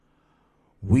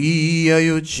We are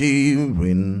your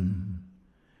children,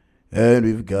 and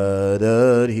we've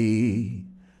gathered here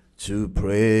to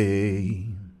pray.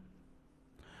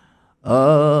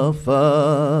 Our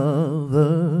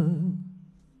Father.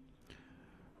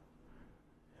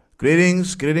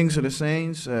 Greetings to the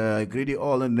saints. I greet you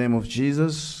all in the name of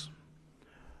Jesus.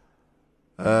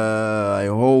 I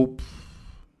hope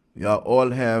you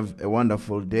all have a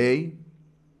wonderful day.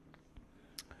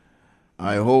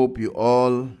 I hope you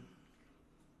all,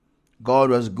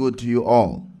 God was good to you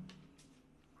all.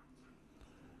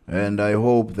 And I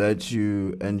hope that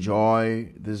you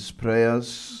enjoy these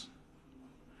prayers.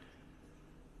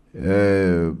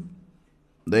 They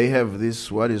have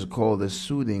this, what is called the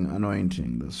soothing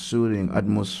anointing, the soothing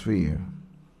atmosphere.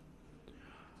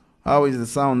 How is the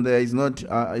sound there? Is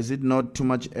it not too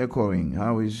much echoing?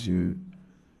 How is you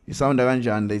sound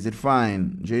kanjani? Is it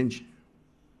fine, Ginge?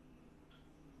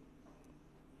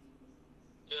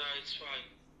 Yeah, it's fine.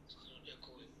 It's not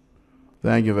echoing.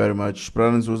 Thank you very much.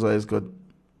 Brother Nzuza has got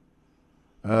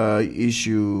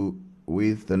issue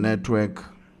with the network,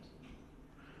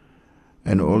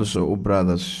 and also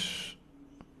brothers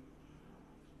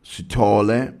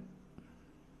Sitole.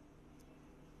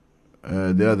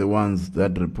 They are the ones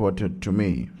that reported to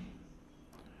me,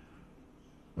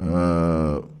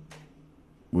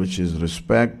 which is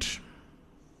respect.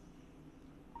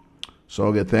 So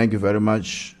okay, thank you very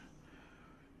much.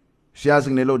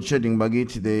 Siyazing load shedding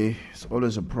bagiti today is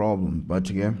always a problem, but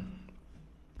yeah,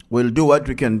 we'll do what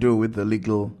we can do with the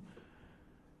legal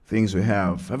things we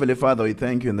have. Heavenly Father, we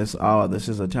thank you in this hour. This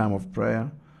is a time of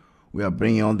prayer. We are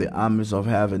bringing all the armies of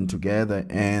heaven together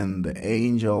and the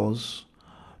angels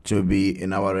to be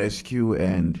in our rescue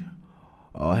and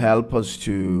help us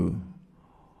to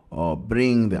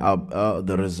bring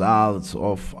the results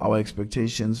of our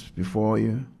expectations before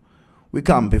you. We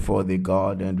come before thee,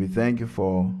 God, and we thank you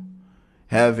for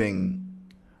having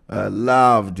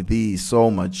loved thee so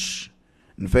much.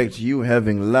 In fact, you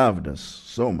having loved us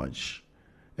so much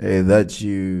that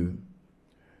you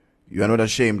are not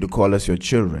ashamed to call us your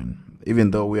children,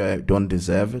 even though we don't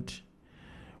deserve it.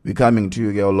 We're coming to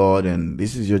you, dear Lord, and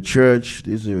this is your church,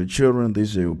 these are your children,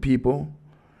 these are your people.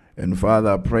 And Father,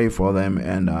 I pray for them,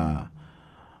 and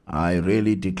I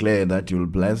really declare that you'll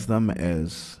bless them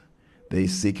as they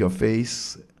seek your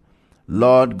face.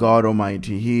 Lord God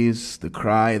Almighty, here's the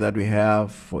cry that we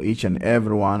have for each and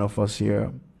every one of us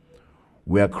here.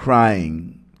 We are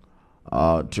crying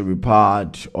to be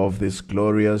part of this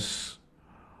glorious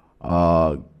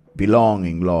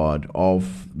belonging, Lord,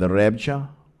 of the rapture.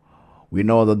 We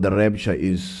know that the rapture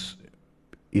is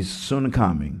soon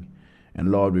coming. And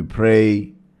Lord, we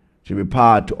pray to be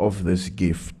part of this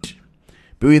gift.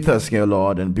 Be with us here,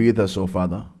 Lord, and be with us, oh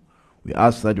Father. We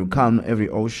ask that you calm every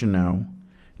ocean now.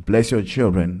 Bless your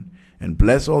children and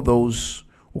bless all those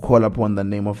who call upon the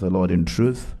name of the Lord in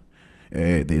truth.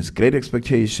 There's great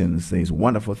expectations. There's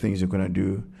wonderful things you're going to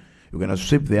do. You're going to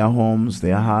sweep their homes,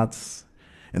 their hearts,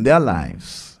 and their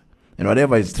lives. And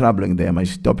whatever is troubling them, I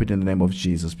stop it in the name of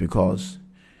Jesus, because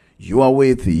you are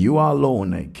worthy. You are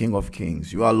alone, a King of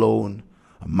Kings. You are alone,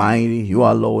 mighty. You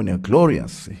are alone, a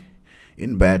glorious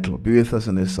in battle. Be with us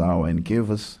in this hour and give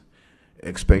us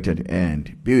expected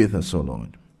end. Be with us, O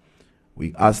Lord.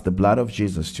 We ask the blood of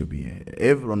Jesus to be here.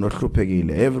 Everyone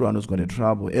who's got a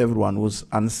trouble, everyone who's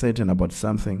uncertain about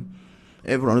something,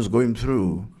 everyone who's going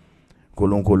through,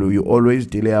 you always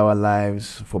delay our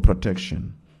lives for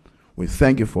protection. We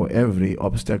thank you for every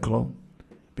obstacle,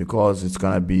 because it's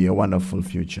going to be a wonderful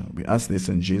future. We ask this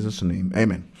in Jesus' name.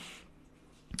 Amen.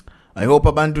 I hope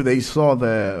Abantu, they saw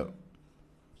the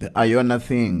Iona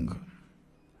thing,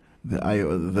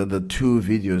 the two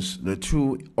videos, the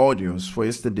two audios for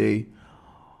yesterday,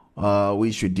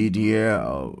 which you did here.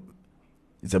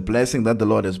 It's a blessing that the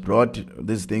Lord has brought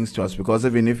these things to us, because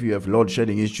even if you have load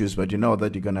shedding issues, but you know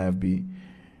that you're gonna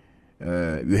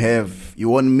you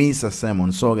won't miss a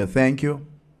sermon. So thank you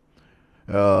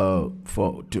to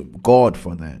God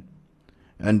for that.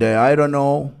 And I don't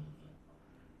know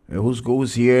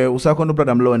who's here. Usakhona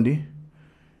Brother Mlondi.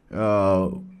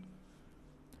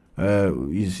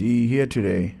 Is he here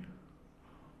today?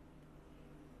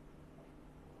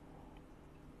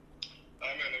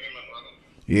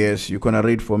 Yes, you're gonna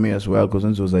read for me as well, because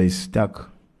Nzuza is stuck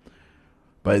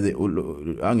by the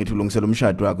angithi ulungisela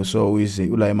umshado wakhe, so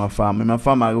ula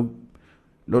emafama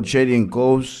load shedding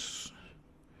goes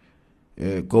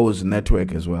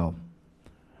network as well.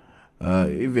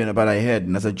 Even but I heard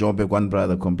Nasa Jobek, one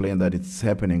brother, complained that it's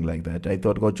happening like that. I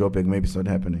thought God Jobek, maybe it's not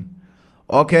happening.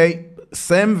 Okay,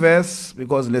 same verse,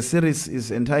 because the series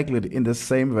is entitled in the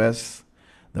same verse,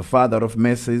 the Father of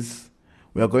Mercies.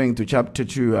 We are going to chapter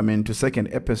 2, to second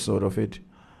episode of it.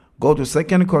 Go to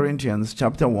 2 Corinthians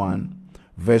chapter 1,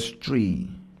 verse 3.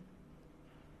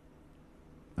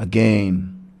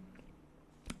 Again,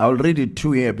 I'll read it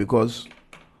too here because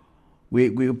we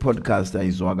podcast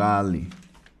izwakali.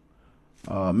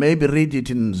 Maybe read it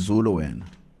in Zulu when,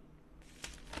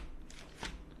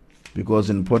 because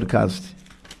in podcast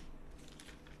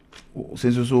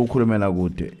since usukhulumela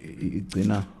kude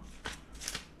igcina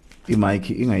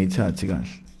imic ingayithathi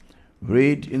kahle.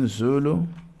 Read in Zulu.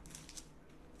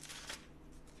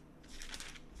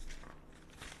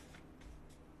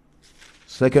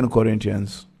 Second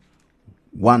Corinthians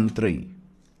 1:3.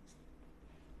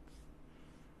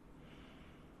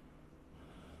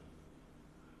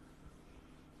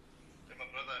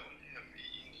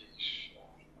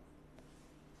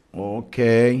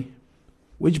 Okay.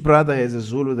 Which brother has a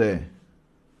Zulu there?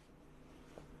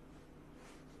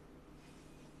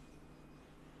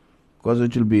 Because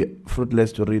it will be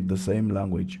fruitless to read the same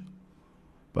language.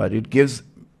 But it gives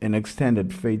an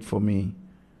extended faith for me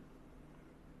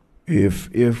if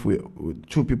we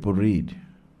two people read.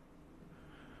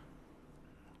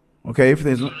 Okay, if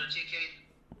there's no,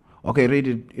 okay, read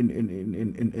it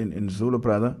in Zulu,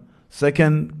 brother.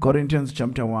 2 Corinthians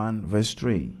chapter 1, verse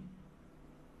 3.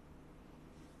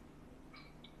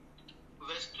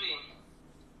 Verse 3.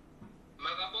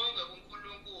 Makabonge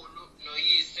uNkulunkulu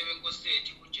noYise wenkosi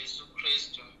yethu uJesu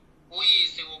Kristu,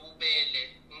 uYise wobubele,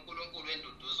 uNkulunkulu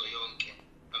wenduduzo yonke.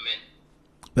 Amen.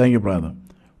 Thank you, brother.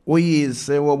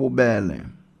 Uyise wobubele.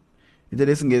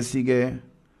 Itelesingesi,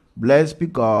 blessed be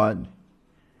God,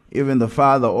 even the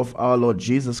Father of our Lord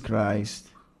Jesus Christ,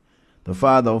 the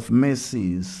Father of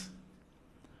mercies,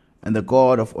 and the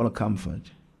God of all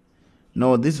comfort.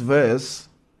 Now, this verse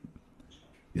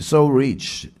is so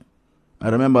rich. I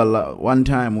remember one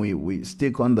time we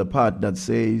stick on the part that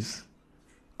says,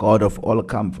 God of all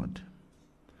comfort.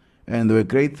 And there were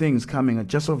great things coming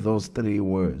just of those three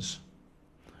words.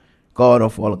 God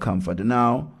of all comfort.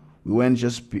 Now, we went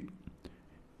just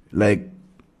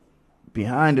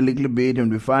behind a little bit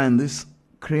and we find this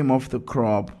cream of the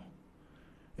crop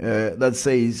that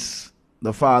says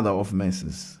the Father of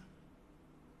mercies.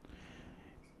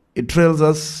 It thrills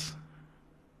us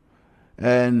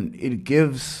and it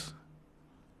gives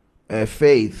a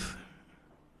faith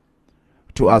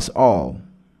to us all,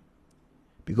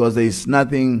 because there is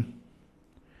nothing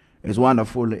as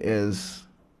wonderful as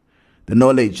the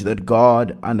knowledge that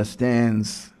God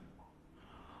understands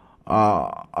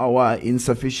our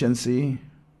insufficiency,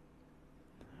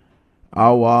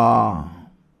 our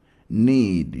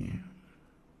need,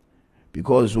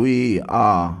 because we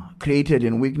are created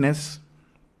in weakness.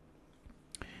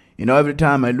 You know, every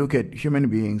time I look at human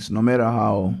beings, no matter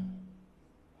how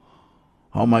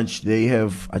much they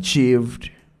have achieved,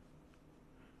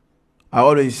 I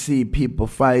always see people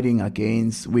fighting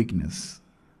against weakness.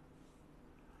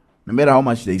 No matter how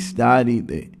much they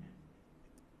study,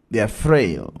 they are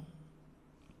frail.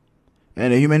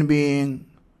 And a human being,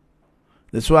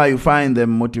 that's why you find them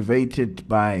motivated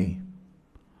by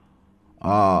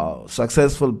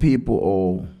successful people,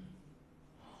 or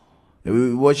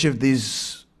we watch if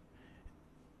these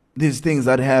things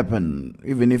that happen,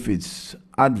 even if it's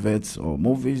adverts or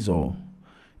movies or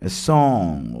a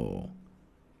song or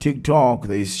TikTok,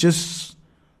 there's just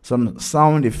some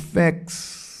sound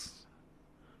effects,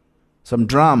 some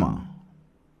drama,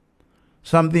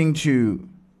 something to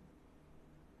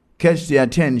catch the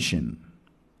attention,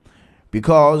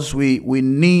 because we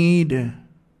need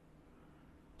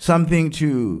something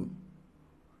to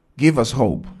give us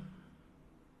hope.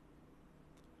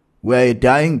 We're a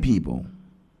dying people.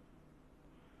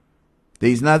 There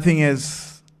is nothing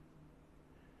as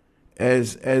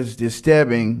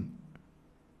disturbing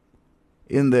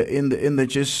in the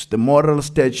just the moral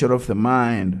stature of the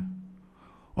mind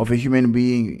of a human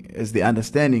being as the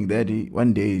understanding that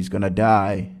one day he's gonna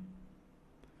die,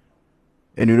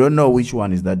 and you don't know which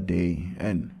one is that day,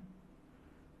 and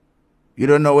you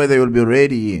don't know whether you'll be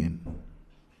ready, and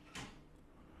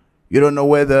you don't know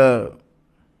whether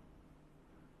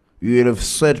you will have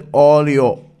set all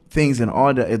your things in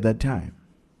order at that time.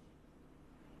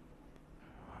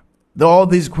 There are all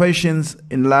these questions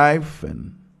in life,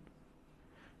 and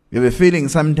you have a feeling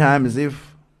sometimes as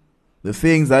if the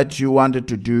things that you wanted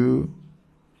to do,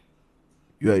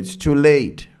 it's too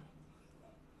late.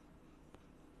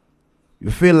 You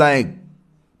feel like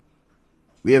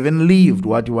we haven't lived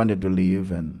what you wanted to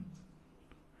live, and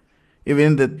even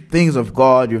in the things of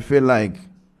God, you feel like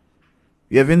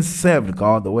you haven't served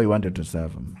God the way you wanted to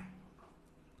serve Him.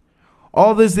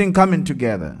 All these things coming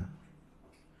together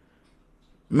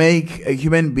make a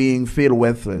human being feel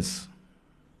worthless.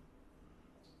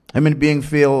 A human being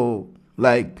feel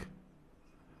like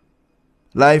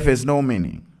life has no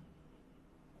meaning.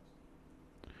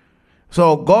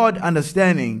 So God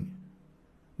understanding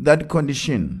that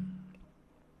condition,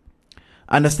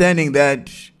 understanding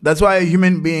that's why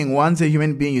once a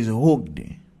human being is hooked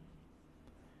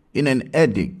in an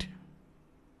addict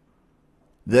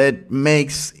that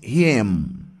makes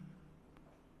him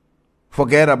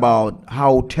forget about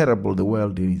how terrible the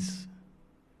world is.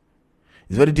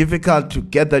 It's very difficult to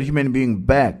get that human being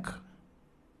back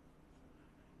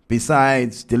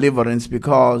besides deliverance,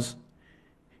 because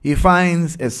he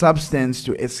finds a substance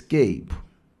to escape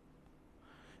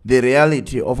the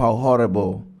reality of how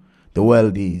horrible the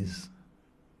world is.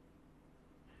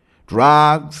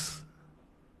 Drugs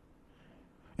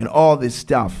and all this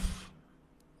stuff,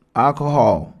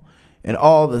 alcohol and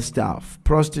all the stuff,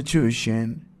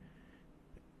 prostitution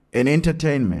and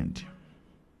entertainment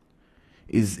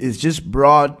is just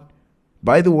brought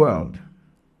by the world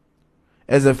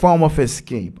as a form of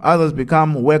escape. Others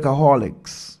become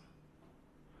workaholics.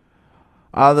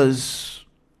 Others,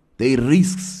 they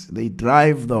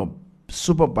drive the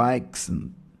super bikes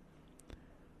and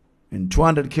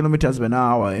 200 kilometers per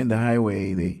hour in the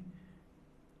highway.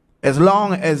 As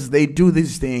long as they do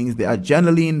these things, the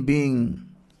adrenaline being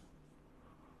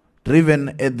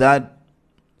driven at that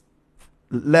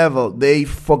level, they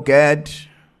forget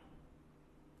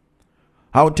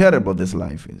how terrible this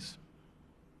life is.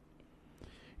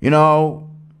 You know,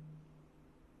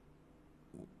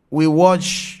 we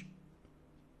watch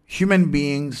human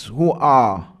beings who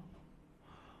are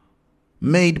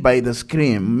made by the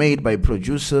screen, made by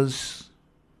producers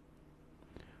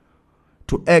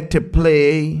to act a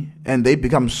play, and they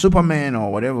become Superman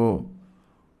or whatever.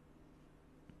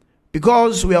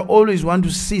 Because we are always want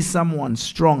to see someone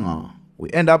stronger,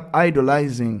 we end up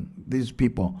idolizing these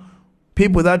people.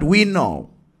 People that we know.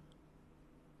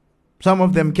 Some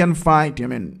of them can fight. I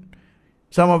mean,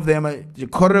 some of them, the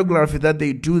choreography that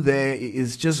they do there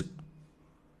is just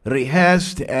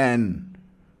rehearsed, and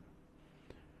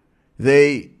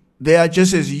they are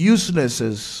just as useless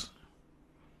as,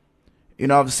 you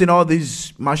know, I've seen all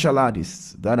these martial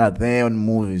artists that are there on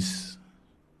movies.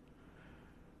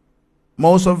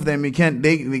 Most of them, they can't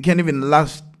even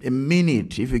last a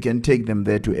minute if you can take them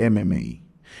there to MMA.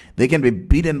 They can be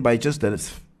beaten by just a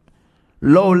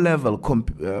low-level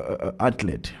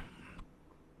athlete.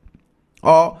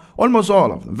 Or almost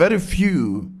all of them. Very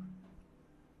few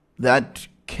that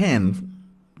can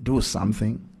do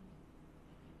something.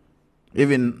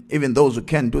 Even those who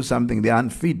can do something, they are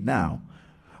unfit now.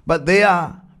 But they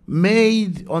are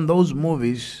made on those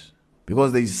movies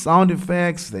because there's sound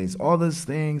effects, there's all these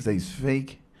things, there's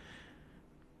fake.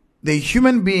 The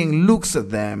human being looks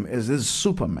at them as this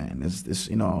Superman, as this,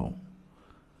 you know,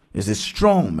 as a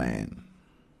strong man.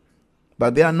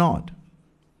 But they are not.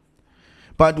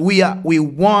 But we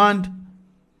want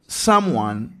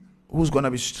someone who's going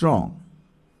to be strong.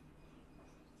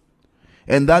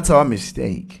 And that's our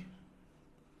mistake.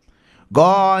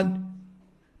 God,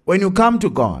 when you come to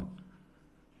God,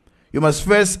 you must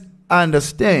first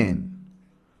understand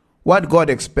what God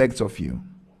expects of you.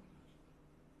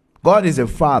 God is a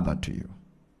father to you.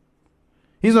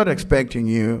 He's not expecting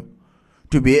you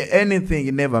to be anything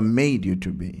He never made you to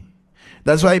be.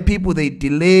 That's why people, they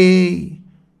delay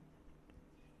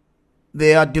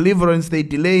their deliverance, they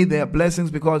delay their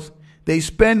blessings, because they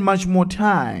spend much more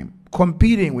time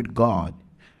competing with God,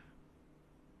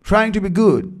 trying to be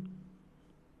good.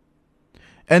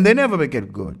 And they never make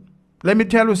it good. Let me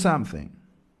tell you something.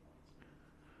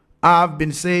 I've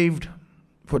been saved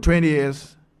for 20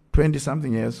 years,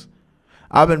 20-something years.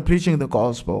 I've been preaching the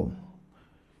gospel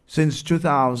since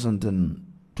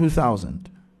 2000.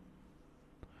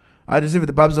 I received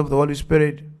the baptism of the Holy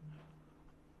Spirit.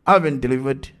 I've been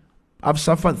delivered. I've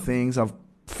suffered things. I've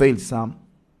failed some.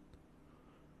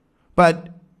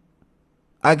 But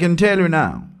I can tell you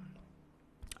now,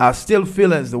 I still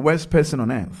feel as the worst person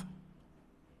on earth.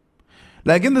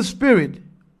 Like in the spirit,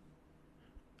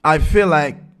 I feel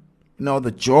like, you know,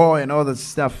 the joy and all that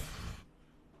stuff.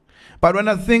 But when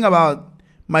I think about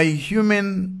my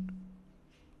human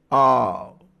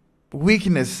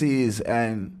weaknesses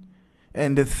and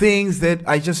the things that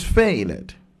I just fail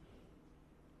at,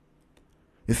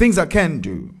 the things I can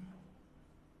do.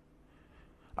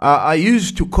 I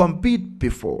used to compete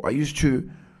before. I used to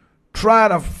try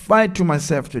to fight to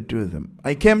myself to do them.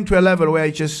 I came to a level where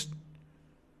I just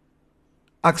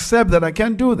accept that I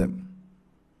can't do them.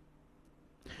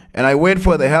 And I wait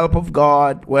for the help of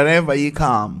God wherever He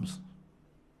comes.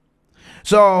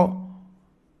 So,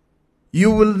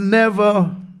 you will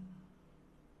never,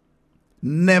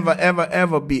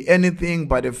 ever be anything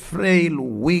but a frail,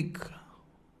 weak,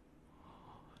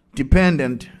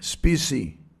 dependent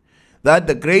species, that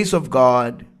the grace of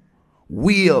God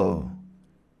will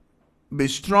be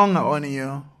stronger on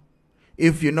you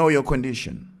if you know your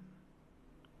condition.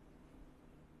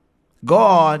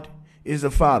 God is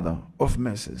the Father of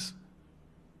mercies.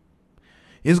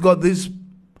 He's got this,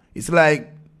 it's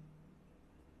like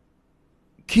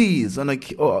keys on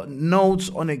or notes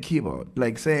on a keyboard,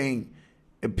 like saying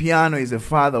a piano is a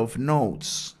father of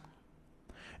notes.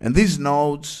 And these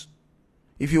notes,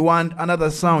 if you want another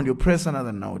sound, you press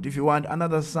another note. If you want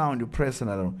another sound, you press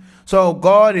another note. So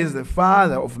God is the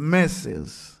Father of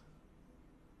mercies.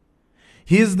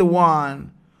 He's the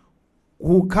one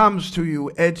who comes to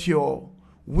you at your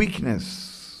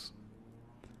weakness.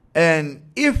 And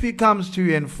if he comes to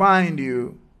you and find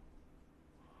you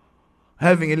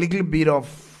having a little bit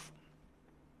of,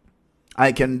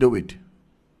 I can do it,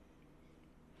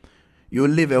 you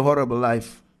live a horrible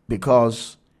life,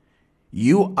 because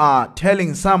you are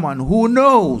telling someone who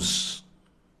knows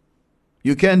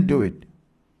you can't do it.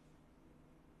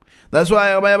 That's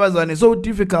why it's so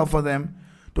difficult for them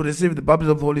to receive the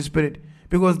baptism of the Holy Spirit,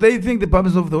 because they think the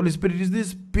baptism of the Holy Spirit is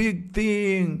this big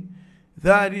thing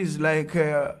that is like,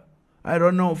 I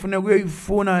don't know,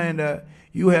 and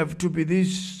you have to be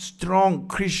this strong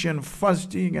Christian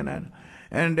fasting, and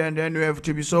you have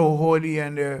to be so holy,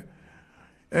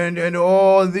 and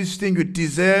all this thing, you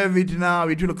deserve it now,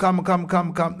 it will come.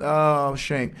 Oh,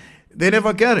 shame. They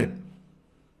never get it.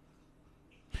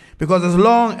 Because as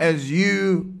long as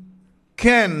you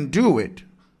can do it,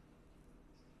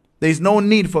 there is no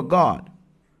need for God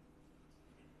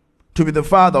to be the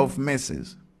Father of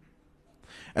mercies.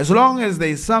 As long as there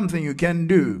is something you can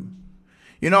do,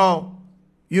 you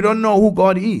don't know who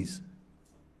God is.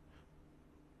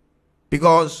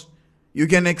 Because you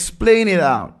can explain it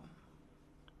out.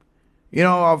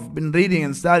 I've been reading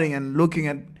and studying and looking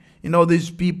at, these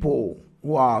people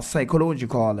who are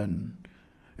psychological and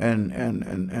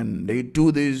they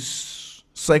do these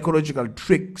psychological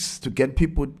tricks to get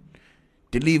people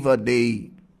delivered.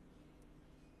 They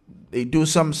do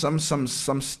some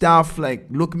stuff like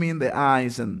look me in the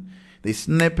eyes, and they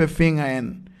snap a finger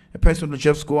and a person will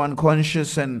just go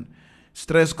unconscious and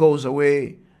stress goes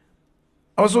away.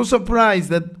 I was so surprised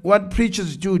that what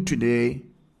preachers do today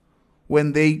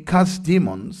when they cast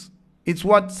demons, it's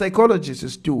what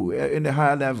psychologists do in the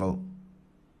higher level.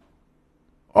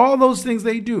 All those things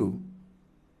they do.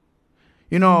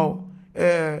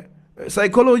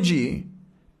 Psychology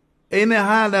in a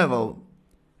higher level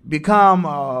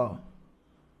become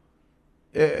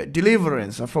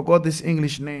deliverance. I forgot this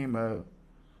English name,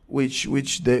 which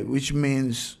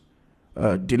means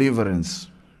deliverance.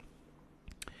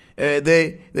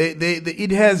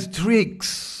 It has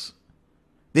tricks.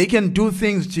 They can do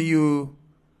things to you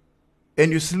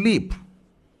and you sleep.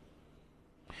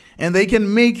 And they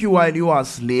can make you, while you are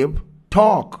asleep,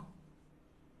 talk.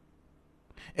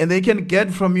 And they can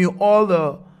get from you all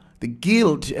the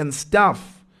guilt and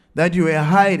stuff that you are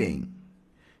hiding.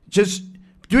 Just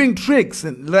doing tricks.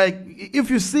 And like, if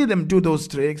you see them do those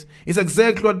tricks, it's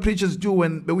exactly what preachers do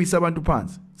when we sabantu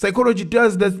pants. Psychology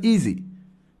does that easy.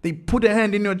 They put a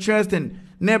hand in your chest and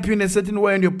nap you in a certain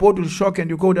way, and your body will shock and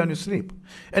you go down to sleep.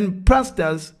 And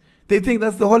pastors, they think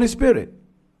that's the Holy Spirit.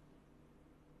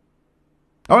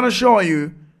 I want to show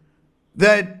you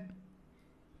that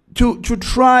to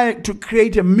try to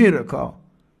create a miracle,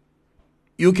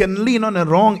 you can lean on a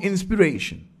wrong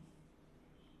inspiration.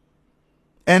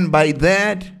 And by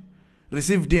that,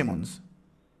 receive demons.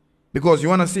 Because you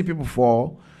want to see people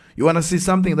fall. You want to see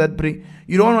something that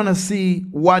you don't want to see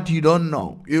what you don't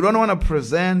know. You don't want to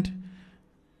present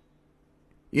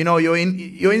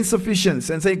your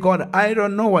insufficiency and say, God, I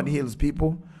don't know what heals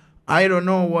people. I don't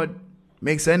know what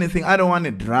makes anything. I don't want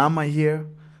a drama here.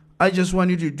 I just want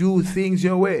you to do things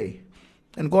your way.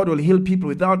 And God will heal people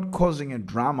without causing a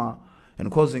drama and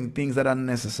causing things that are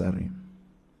unnecessary.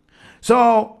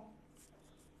 So,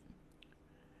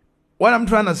 what I'm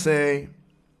trying to say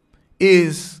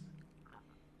is,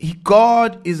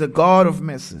 God is a God of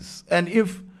mercies. And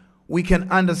if we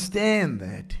can understand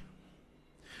that,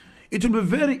 it will be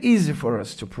very easy for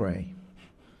us to pray.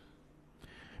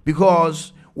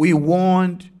 Because we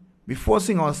won't be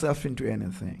forcing ourselves into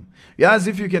anything. Yes,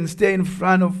 if you can stay in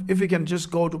front of, if you can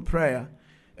just go to prayer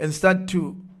and start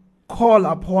to call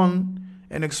upon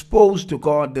and expose to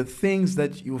God the things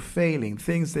that you're failing,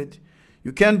 things that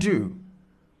you can do.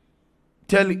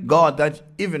 Tell God that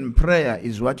even prayer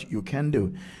is what you can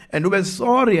do. And we're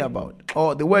sorry about,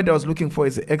 the word I was looking for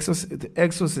is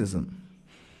exorcism.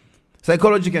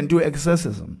 Psychology can do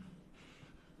exorcism.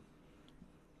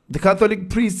 The Catholic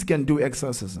priests can do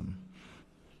exorcism.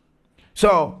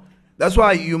 So, that's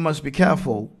why you must be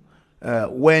careful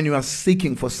when you are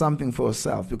seeking for something for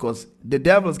yourself, because the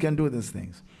devils can do these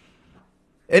things.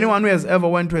 Anyone who has ever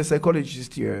went to a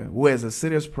psychologist here who has a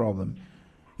serious problem,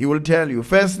 he will tell you,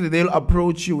 firstly, they'll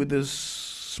approach you with this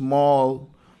small,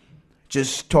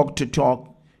 just talk to talk.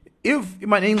 If they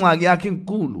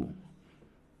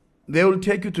will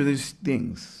take you to these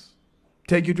things,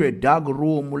 take you to a dark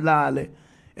room,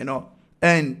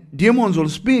 and demons will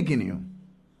speak in you.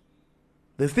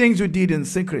 The things you did in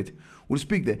secret will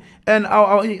speak there. And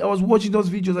I was watching those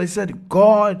videos. I said,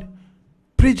 God,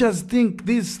 preachers think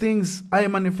these things are a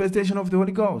manifestation of the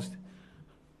Holy Ghost.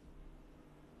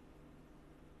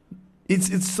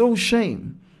 It's so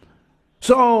shame.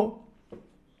 So,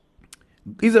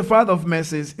 he's a father of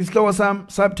mercies. It's got some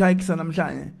subtitles and I'm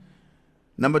trying.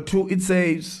 Number 2, it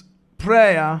says,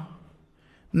 prayer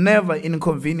never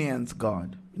inconveniences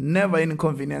God. Never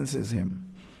inconveniences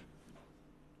him.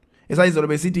 As I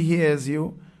city hears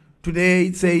you, today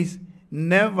it says,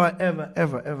 never, ever,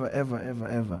 ever, ever, ever, ever,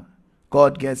 ever,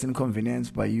 God gets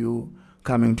inconvenienced by you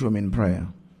coming to him in prayer.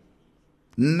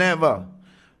 Never.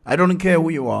 I don't care who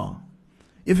you are.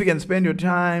 If you can spend your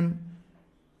time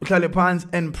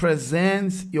and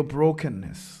present your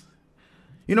brokenness.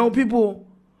 People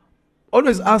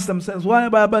always ask themselves, why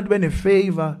about when a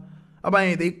favor?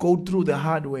 They go through the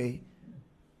hard way.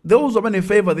 Those who are in a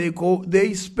favor,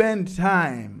 they spend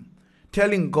time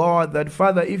telling God that,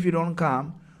 Father, if you don't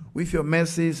come with your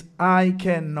mercies, I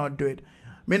cannot do it.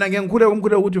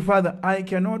 Father, I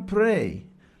cannot pray.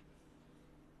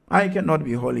 I cannot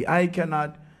be holy. I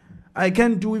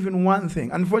can't do even one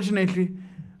thing. Unfortunately,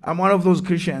 I'm one of those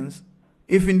Christians.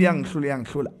 If in the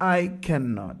I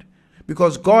cannot.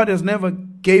 Because God has never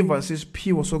gave us his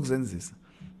pure soxensis.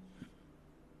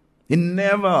 He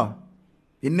never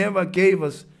gave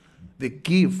us the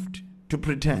gift to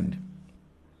pretend.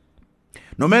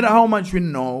 No matter how much we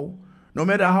know, no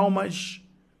matter how much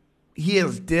he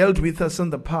has dealt with us in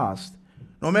the past,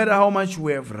 no matter how much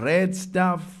we have read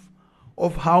stuff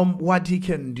of what he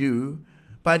can do,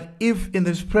 but if in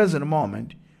this present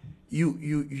moment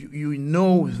you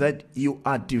know that you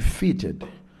are defeated,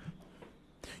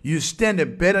 you stand a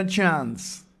better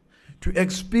chance to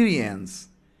experience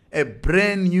a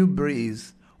brand new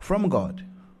breeze from God.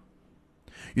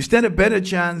 You stand a better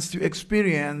chance to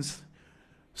experience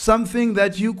something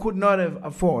that you could not have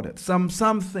afforded,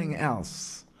 something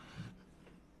else.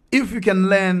 If you can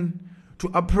learn to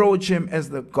approach him as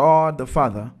the God, the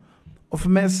Father of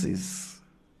mercies.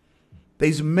 There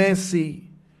is mercy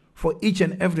for each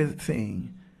and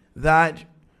everything that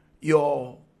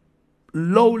your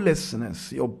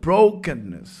lawlessness, your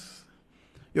brokenness,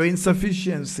 your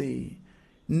insufficiency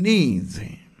needs.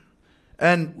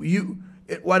 And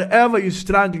whatever you're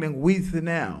struggling with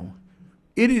now,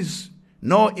 it is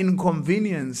no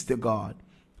inconvenience to God.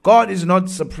 God is not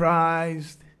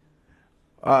surprised.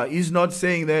 He's not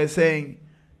saying,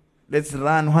 let's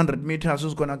run 100 meters,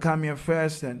 who's going to come here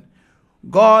first? And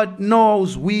God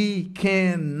knows we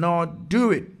cannot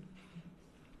do it.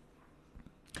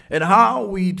 And how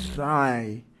we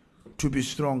try to be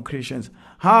strong Christians,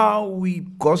 how we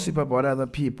gossip about other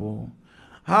people,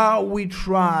 how we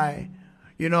try,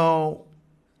 to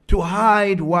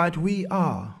hide what we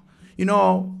are.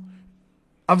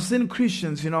 I've seen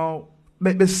Christians,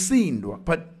 be seen,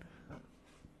 but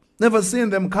never seen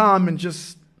them come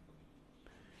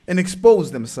and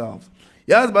expose themselves.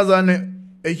 Yes, but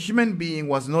a human being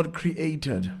was not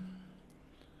created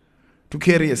to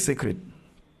carry a secret.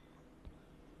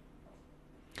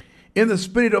 In the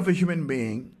spirit of a human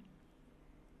being,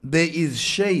 there is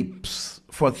shapes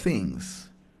for things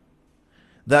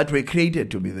that were created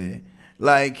to be there.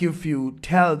 Like if you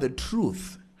tell the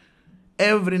truth,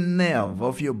 every nerve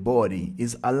of your body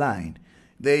is aligned.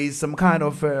 There is some kind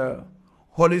of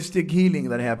holistic healing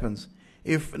that happens.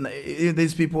 If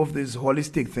these people of these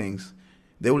holistic things,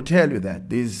 they will tell you that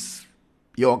these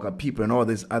yoga people and all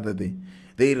this other thing,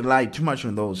 they rely too much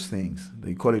on those things.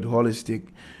 They call it holistic.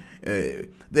 That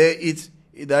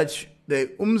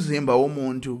the umzimba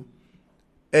womuntu,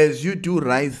 as you do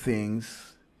right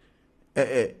things,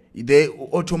 they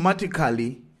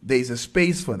automatically there is a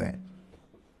space for that.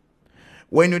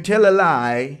 When you tell a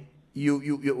lie,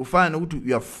 you find out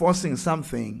you are forcing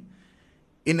something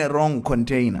in a wrong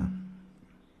container.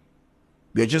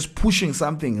 You are just pushing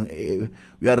something.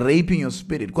 You are raping your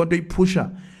spirit. God, they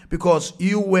pusher, because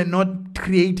you were not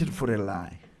created for a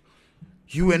lie.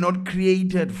 You were not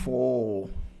created to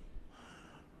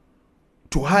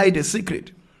hide a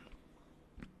secret.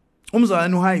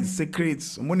 Umzalwane who hides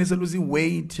secrets, umbone seluzi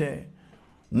weight,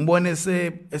 umbone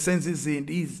se senses in,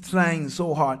 he's trying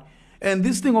so hard. And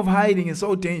this thing of hiding is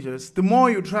so dangerous. The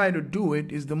more you try to do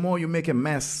it, is the more you make a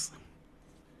mess.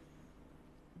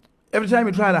 Every time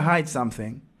you try to hide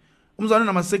something, umzalwane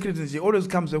nama secrets, he always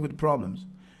comes up with problems.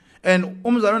 And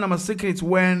umzalwane nama secrets,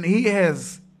 when he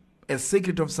has a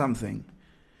secret of something,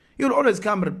 he will always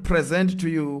come and present to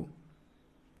you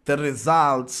the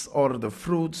results or the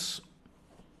fruits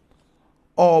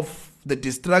of the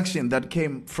destruction that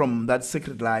came from that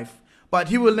secret life, but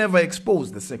he will never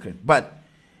expose the secret. But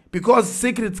because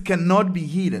secrets cannot be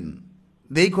hidden,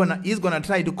 he's gonna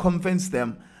try to convince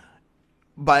them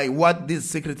by what these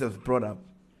secrets have brought up,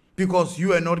 because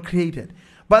you are not created.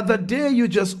 But the day you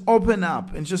just open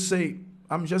up and just say,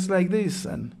 I'm just like this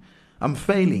and I'm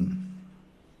failing,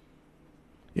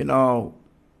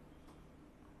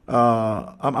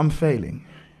 I'm failing,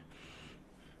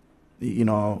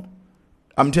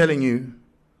 I'm telling you,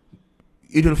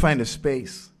 it will find a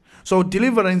space. So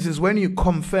deliverance is when you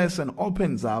confess and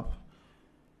opens up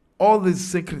all these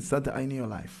secrets that are in your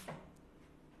life,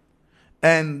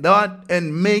 and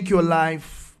make your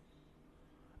life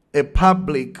a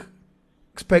public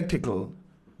spectacle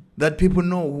that people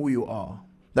know who you are.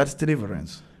 That's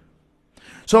deliverance.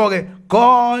 So okay,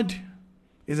 God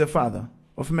is a Father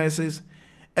of mercies.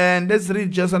 And let's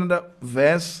read just another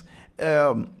verse,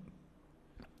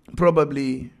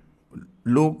 probably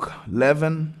Luke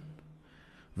 11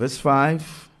 verse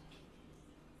 5.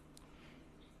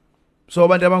 So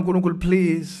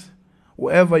please,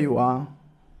 wherever you are,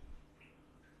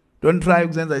 don't try to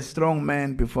present a strong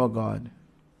man before God.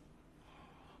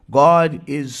 God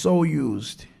is so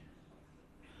used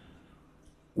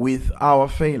with our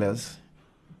failures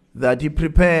that he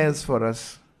prepares for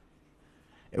us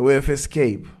a way of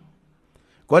escape.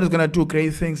 God is going to do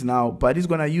great things now, but he's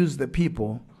going to use the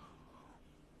people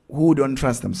who don't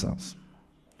trust themselves.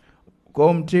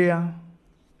 Go to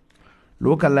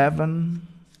Luke 11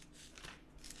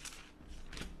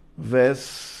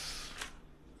 verse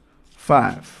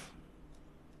 5.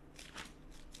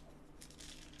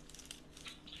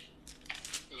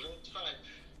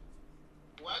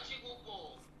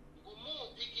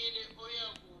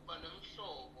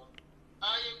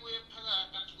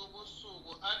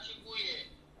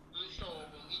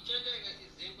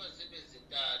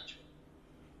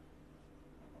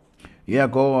 Yeah,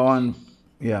 go on.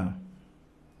 Yeah.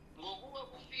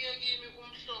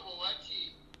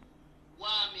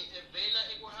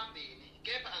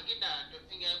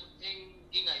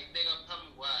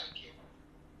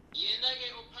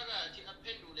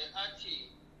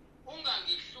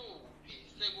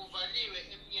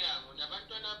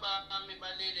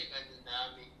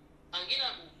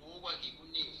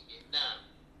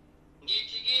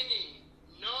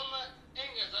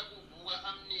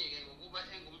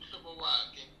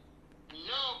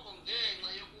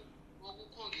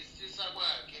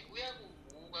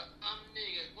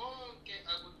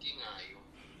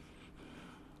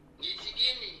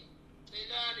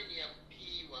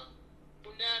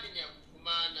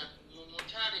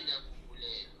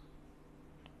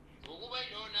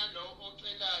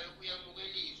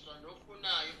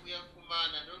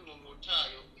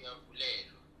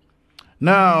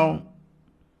 Now,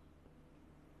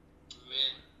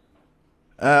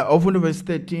 open verse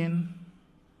 13.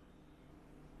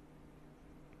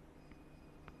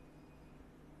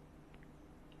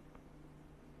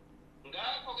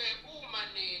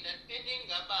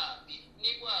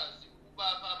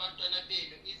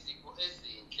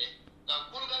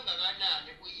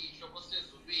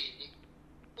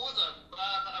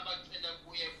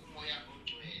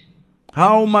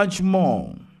 How much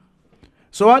more?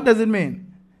 So what does it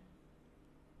mean?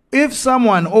 If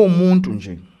someone,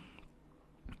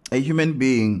 a human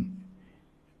being,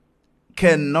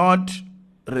 cannot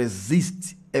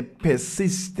resist a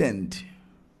persistent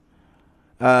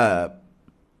knock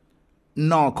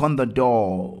on the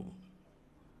door,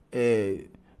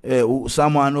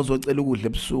 someone ozocela ukudla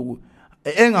ebusuku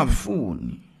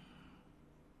engafuni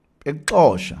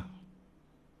exosha,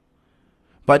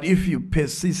 but if you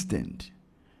persistent,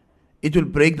 it will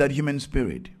break that human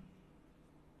spirit.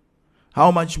 How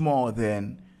much more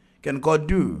then can God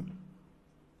do?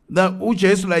 The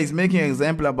Ujesula is making an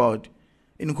example about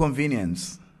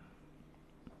inconvenience.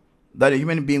 That a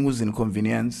human being who's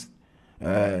inconvenienced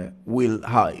will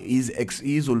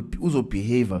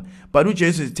behavior. But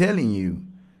Ujesu is telling you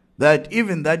that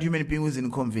even that human being who's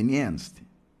inconvenienced,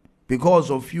 because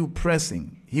of you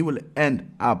pressing, he will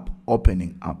end up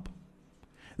opening up.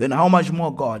 Then how much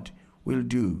more God will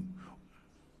do?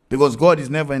 Because God is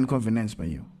never inconvenienced by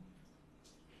you.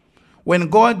 When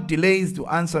God delays to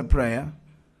answer prayer,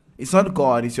 it's not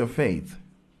God, it's your faith.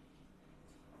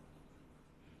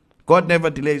 God never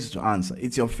delays to answer.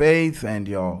 It's your faith and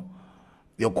your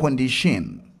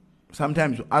condition.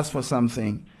 Sometimes you ask for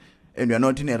something and you're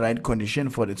not in a right condition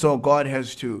for it. So God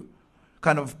has to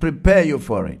kind of prepare you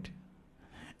for it.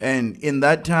 And in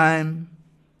that time,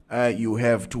 you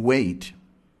have to wait.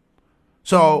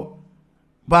 So,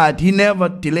 but he never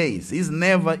delays. He's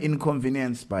never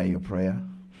inconvenienced by your prayer.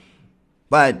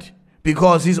 But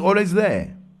because he's always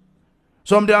there.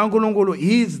 So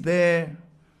he's there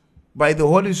by the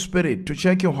Holy Spirit to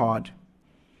check your heart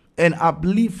and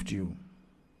uplift you.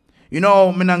 You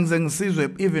know,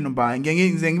 even by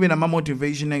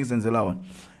motivation if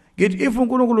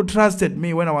uNkulunkulu trusted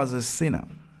me when I was a sinner,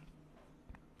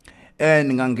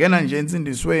 and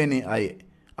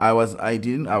I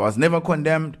was never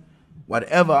condemned.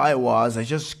 Whatever I was, I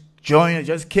just joined, I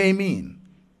just came in,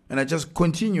 and I just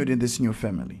continued in this new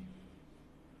family.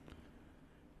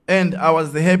 And I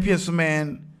was the happiest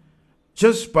man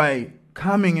just by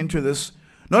coming into this,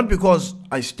 not because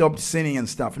I stopped sinning and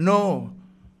stuff. No,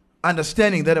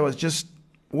 understanding that I was just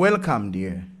welcomed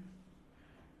here.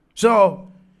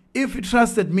 So, if he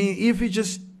trusted me, if he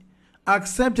just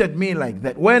accepted me like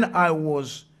that, when I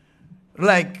was,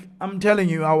 like, I'm telling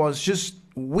you, I was just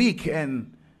weak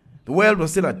and the world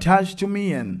was still attached to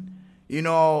me, and, you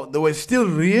know, there were still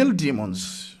real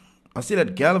demons. I still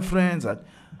had girlfriends,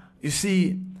 you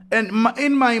see, and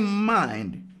in my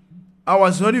mind, I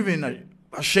was not even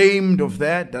ashamed of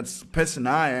that. That's the person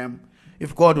I am.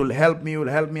 If God will help me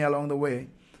along the way.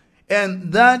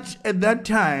 And that, at that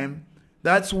time,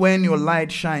 that's when your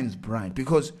light shines bright,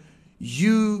 because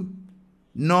you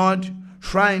not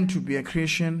trying to be a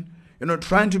Christian, you're not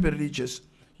trying to be religious,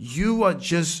 you are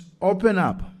just open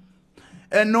up.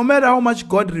 And no matter how much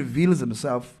God reveals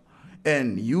himself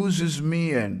and uses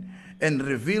me and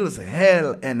reveals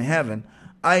hell and heaven,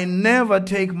 I never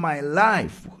take my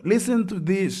life. Listen to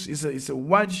this. It's a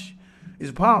watch.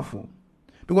 It's powerful.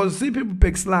 Because see, people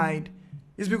backslide.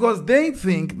 It's because they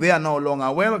think they are no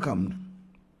longer welcomed.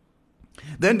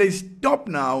 Then they stop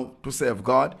now to serve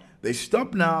God. They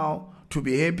stop now to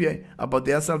be happy about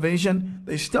their salvation.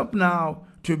 They stop now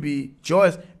to be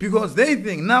joyous because they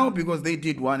think now, because they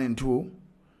did 1 and 2,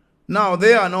 now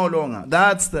they are no longer.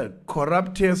 That's the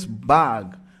corruptest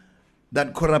bug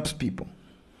that corrupts people.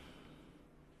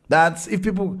 That's if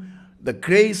people, the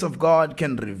grace of God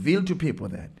can reveal to people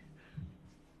that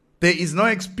there is no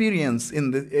experience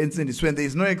in this, when there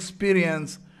is no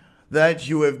experience that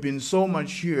you have been so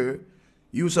much here,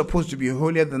 you're supposed to be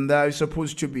holier than that, you're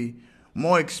supposed to be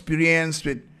more experienced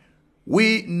with.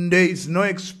 There is no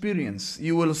experience.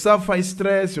 You will suffer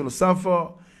stress, you will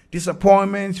suffer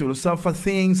disappointments, you will suffer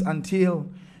things until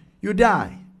you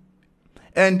die.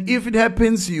 And if it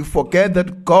happens, you forget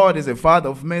that God is a Father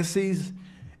of mercies,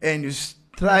 and you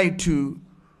try to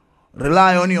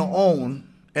rely on your own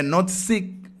and not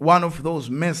seek one of those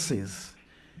mercies,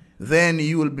 then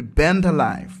you will be burnt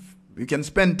alive. You can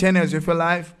spend 10 years of your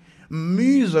life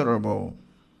miserable,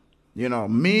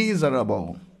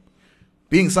 miserable,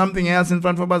 being something else in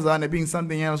front of Bazana, being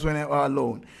something else when you are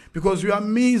alone, because you are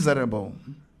miserable.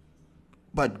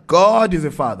 But God is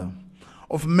a Father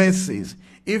of mercies.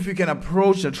 If you can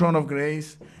approach the throne of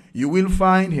grace, you will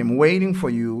find him waiting for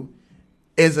you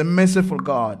as a merciful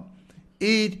God.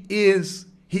 He is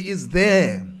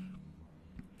there.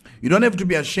 You don't have to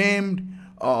be ashamed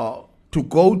to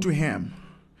go to him.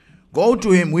 Go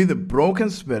to him with a broken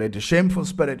spirit, a shameful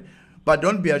spirit, but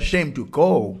don't be ashamed to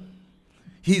go.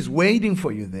 He's waiting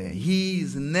for you there.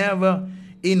 He's never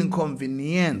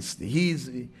inconvenienced.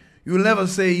 You'll never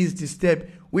say he's disturbed.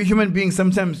 We human beings,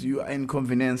 sometimes you are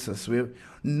inconveniences. We're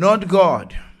not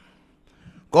God.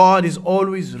 God is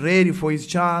always ready for his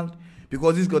child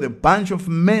because he's got a bunch of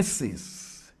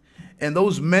mercies. And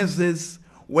those mercies,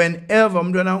 whenever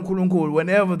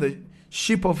the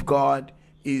sheep of God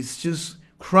is just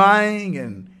crying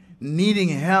and needing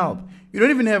help, you don't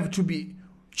even have to be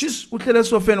just on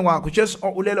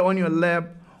your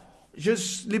lap,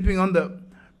 just sleeping on the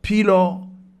pillow.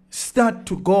 Start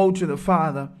to go to the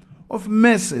Father of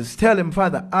mercies. Tell him,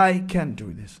 Father, I can't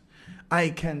do this. I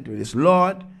can't do this.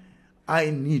 Lord, I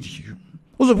need you.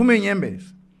 But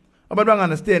don't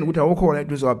understand what I call it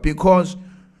because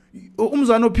who's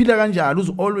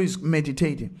always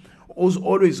meditating, who's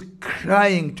always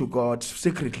crying to God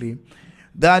secretly,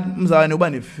 that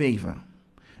mzawani favor.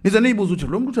 Nizanibuza ukuthi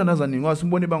lo muntu uthandazana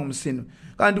ngwasimbone bangumsini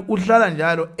kanti uhlala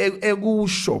njalo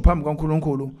ekusho phambi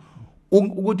kaNkulunkulu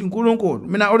ukuthi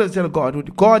uNkulunkulu. I always tell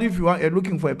God, God, if you are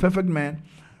looking for a perfect man,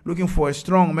 looking for a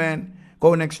strong man,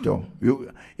 go next door.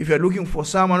 If you're looking for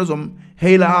someone who's on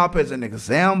Hela Harper as an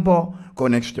example, go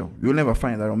next door. You'll never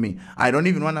find that on me. I don't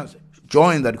even want to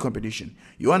join that competition.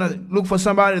 You want to look for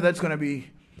somebody that's going to be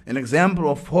an example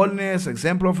of holiness,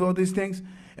 example of all these things,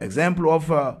 example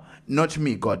of not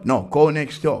me, God. No, go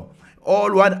next door.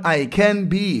 All what I can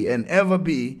be and ever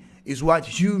be is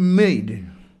what you made.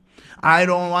 I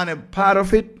don't want a part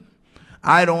of it.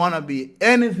 I don't want to be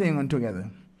anything altogether.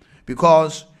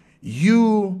 Because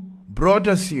you brought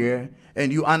us here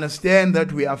and you understand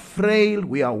that we are frail,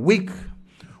 we are weak,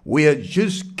 we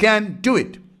just can't do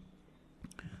it.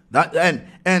 That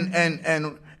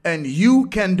and you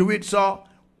can do it. So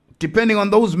depending on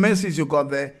those messages you got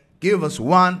there, give us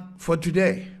one for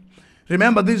today.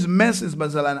 Remember, these messages,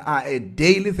 Bazalan, are a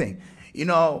daily thing. You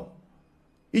know,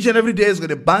 each and every day is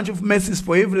got a bunch of messages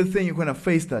for everything you're going to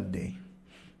face that day.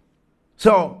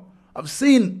 So I've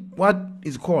seen what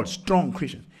is called strong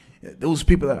Christians. Those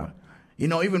people that are, you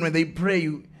know, even when they pray,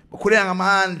 you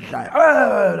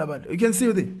can see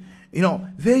with it. You know,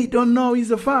 they don't know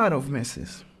he's a father of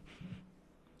messages.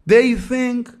 They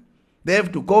think they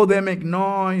have to go there, make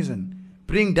noise, and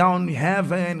bring down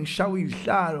heaven, shower his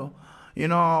shadow, you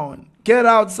know, get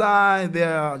outside. They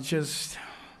are just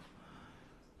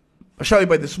showered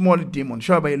by the small demon,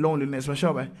 showered by loneliness,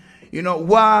 showered by, you know,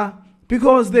 why?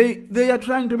 Because they are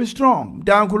trying to be strong.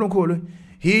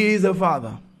 He is the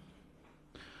father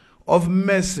of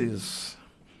mercies.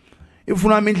 If you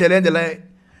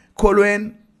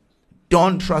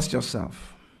don't trust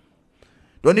yourself.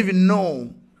 Don't even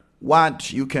know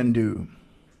what you can do.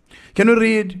 Can you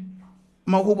read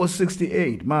Mahubo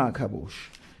 68? Makabush.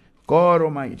 God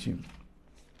Almighty.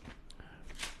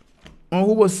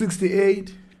 Mahubo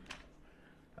 68,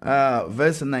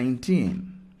 verse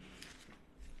 19.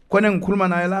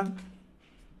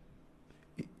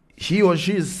 He or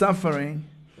she is suffering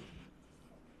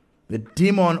the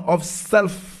demon of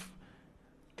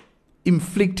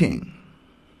self-inflicting.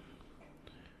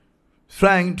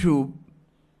 Trying to,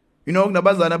 you know,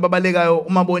 that's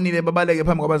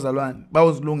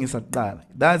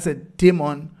a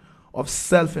demon of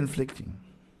self-inflicting.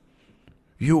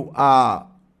 You are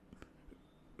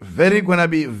you're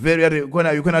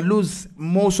gonna lose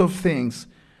most of things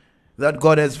that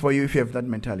God has for you if you have that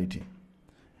mentality.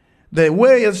 The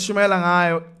way as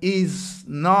Shmelangayo is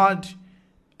not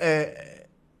a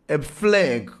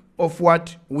flag of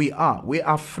what we are. We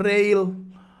are frail.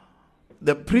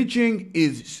 The preaching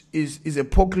is a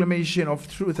proclamation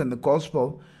of truth and the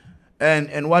gospel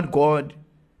and what God,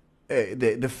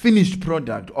 the finished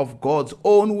product of God's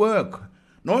own work,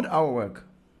 not our work.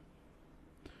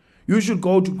 You should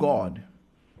go to God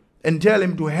and tell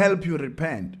him to help you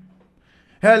repent.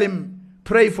 Tell him,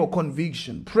 pray for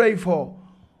conviction. Pray for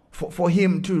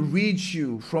him to reach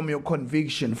you from your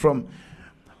conviction, to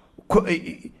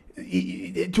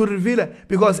reveal it.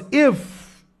 Because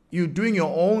if you're doing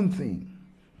your own thing,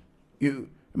 you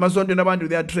must not do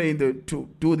they are trained to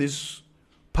do this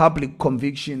public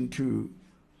conviction to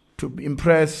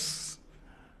impress.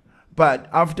 But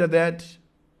after that,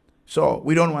 so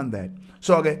we don't want that.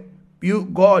 So okay,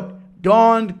 God,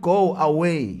 don't go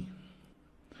away.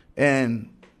 And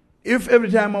if every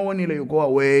time you go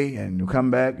away and you come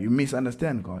back, you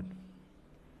misunderstand God.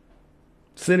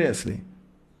 Seriously.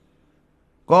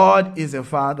 God is a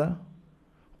father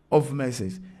of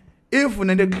mercies. If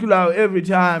every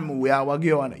time we are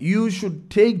working on, you should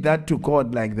take that to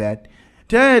God like that.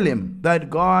 Tell him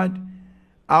that God,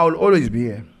 I will always be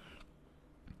here.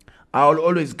 I will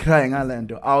always cry in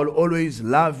Orlando. I will always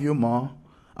love you more.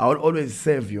 I will always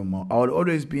serve you more. I will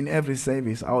always be in every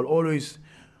service. I will always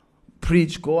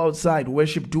preach, go outside,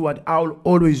 worship, do what. I will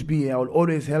always be here. I will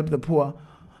always help the poor.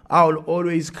 I will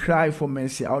always cry for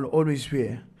mercy. I will always be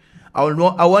here. I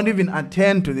won't even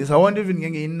attend to this. I won't even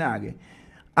get in nage.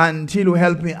 Until you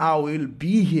help me, I will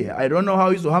be here. I don't know how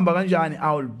it's to hamba kanjani.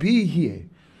 I will be here.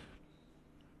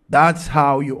 That's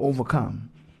how you overcome.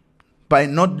 By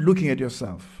not looking at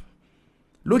yourself.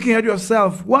 Looking at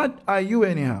yourself, what are you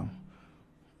anyhow?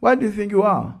 What do you think you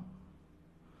are?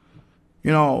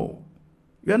 You know,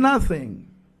 you're nothing.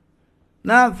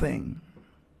 Nothing.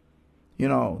 You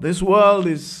know, this world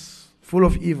is full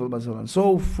of evil, Bazalan,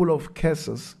 so full of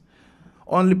curses.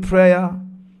 Only prayer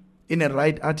in a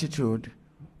right attitude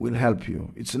will help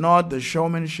you. It's not the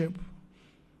showmanship.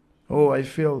 Oh, I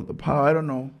feel the power. I don't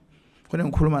know.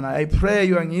 I pray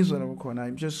you and Israel.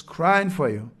 I'm just crying for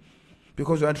you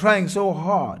because you are trying so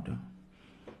hard.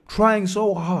 Trying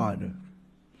so hard.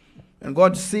 And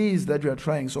God sees that you are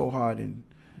trying so hard. And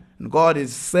God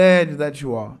is sad that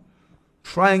you are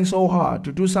trying so hard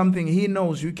to do something he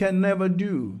knows you can never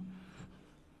do.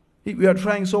 We are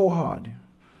trying so hard.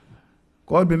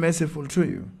 God be merciful to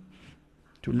you.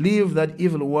 To leave that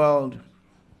evil world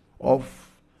of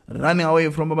running away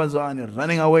from Babazani,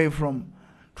 running away from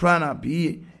trying to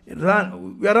be,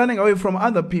 we are running away from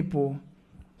other people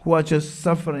who are just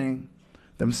suffering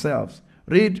themselves.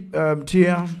 Read,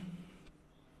 Tia.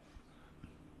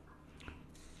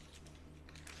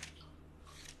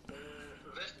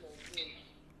 Verse 19.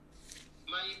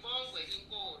 Mayibongwe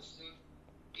inkosi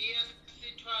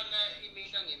iyasithwala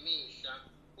imihla ngemihla.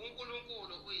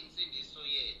 uNkulunkulu uyinsindiso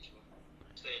yethu.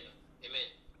 Amen.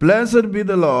 Blessed be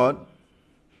the Lord,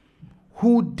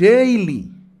 who daily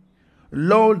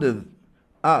loadeth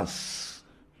us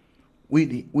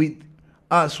with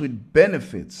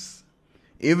benefits,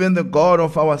 even the God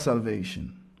of our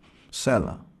salvation.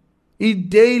 Selah. He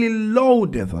daily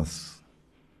loadeth us.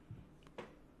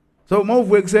 So move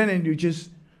works in and you just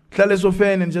tell us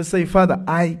offend and just say, Father,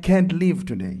 I can't live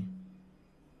today.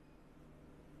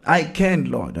 I can't,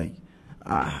 Lord.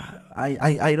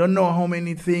 I don't know how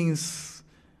many things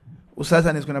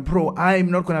Satan is going to pro. I'm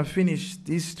not going to finish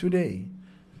this today.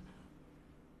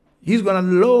 He's going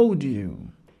to load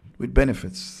you with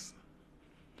benefits.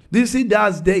 This he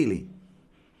does daily.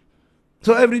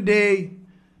 So every day,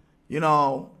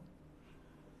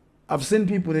 I've seen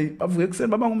people, I've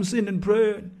said, Baba, I'm sitting and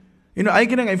praying. I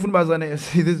can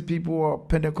see these people who are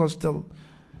Pentecostal,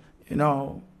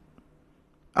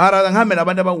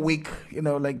 weak,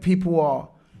 like people who are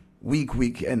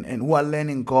weak and who are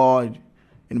learning God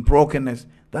in brokenness.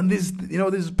 Then these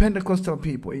Pentecostal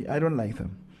people, I don't like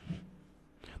them.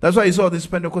 That's why you saw this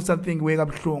Pentecostal thing wake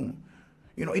up strong.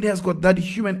 It has got that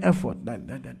human effort.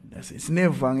 It's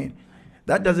never,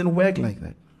 that doesn't work like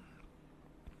that.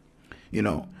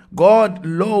 God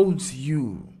loads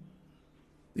you.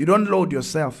 You don't load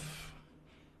yourself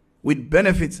with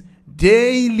benefits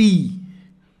daily.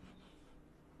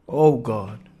 Oh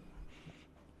God.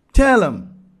 Tell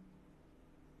him.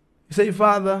 You say,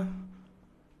 Father,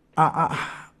 I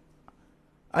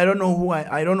don't know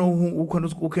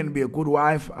who can be a good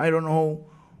wife. I don't know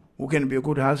who can be a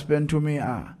good husband to me.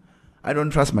 I don't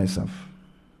trust myself.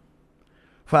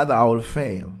 Father, I will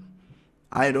fail.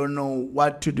 I don't know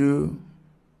what to do.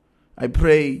 I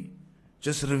pray,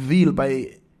 just reveal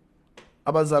by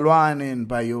abazalwane and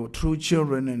by your true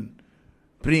children and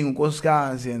bring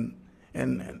unkosikazi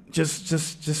and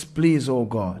just please, oh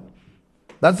God.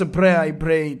 That's a prayer I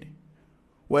prayed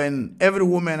when every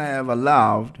woman I ever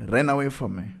loved ran away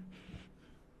from me.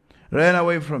 Ran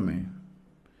away from me.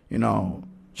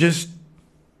 Just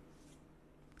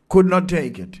could not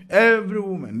take it. Every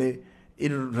woman, it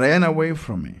ran away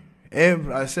from me.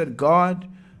 I said, God,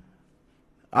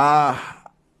 I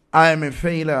am a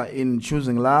failure in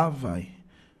choosing love.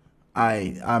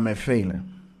 I am a failure.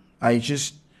 I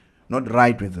just not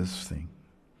right with this thing.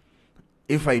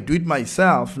 If I do it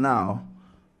myself now,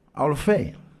 I'll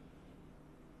fail.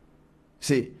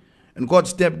 See, and God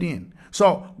stepped in.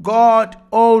 So God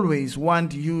always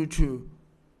wants you to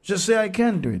just say, I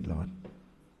can't do it, Lord.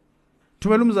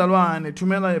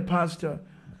 Tumela a pastor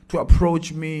to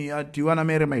approach me. Do you want to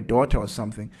marry my daughter or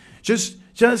something? Just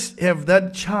have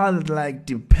that childlike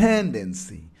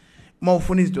dependency.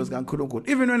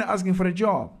 Even when asking for a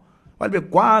job.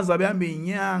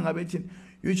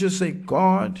 You just say,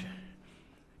 God,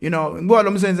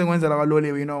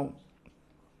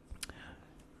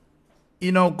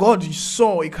 God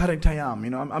saw a character I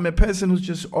am. I'm a person who's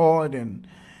just odd and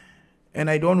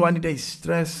I don't want it to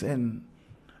stress, and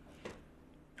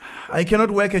I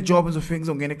cannot work a job as a thing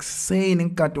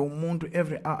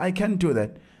I can't do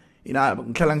that.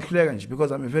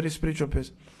 Because I'm a very spiritual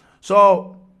person.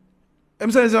 So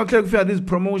I'm saying these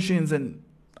promotions and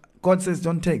God says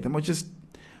don't take them.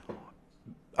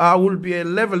 I will be a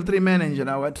level 3 manager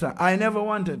now. I never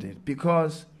wanted it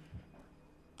because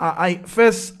I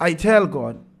tell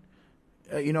God,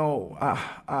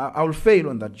 I will fail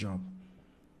on that job.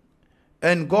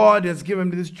 And God has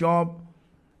given me this job,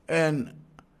 and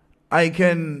I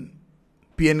can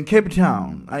be in Cape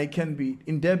Town, I can be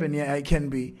in Durban, I can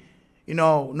be,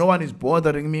 no one is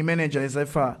bothering me. Manager is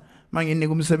like,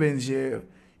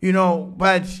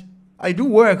 but I do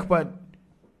work, but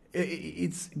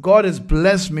it's God has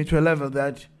blessed me to a level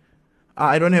that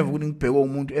I don't have willing pay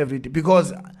every day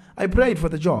because I prayed for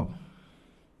the job.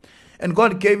 And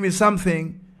God gave me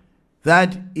something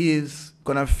that is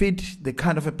gonna fit the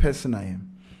kind of a person I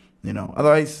am.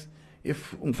 Otherwise,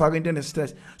 if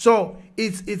stress. So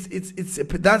it's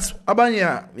that's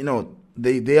abanya,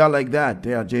 they are like that.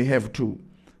 They have to.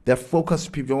 They're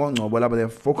focused people, they're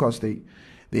focused,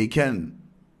 they can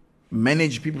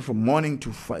manage people from morning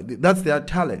to 5. That's their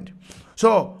talent.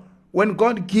 So when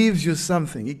God gives you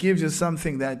something, He gives you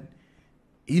something that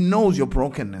He knows your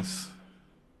brokenness.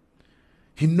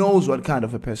 He knows what kind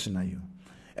of a person are you.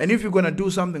 And if you're going to do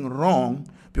something wrong,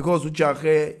 because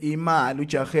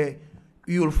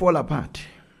you'll fall apart.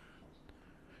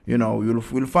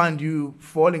 You'll find you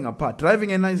falling apart.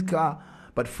 Driving a nice car,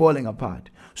 but falling apart.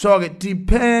 So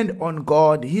depend on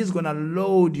God. He's going to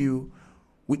load you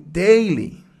with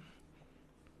daily.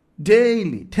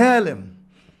 Tell him,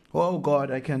 oh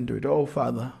God, I can do it. Oh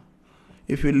Father,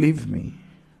 if you leave me,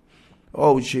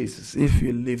 oh Jesus, if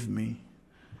you leave me,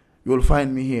 you'll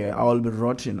find me here. I will be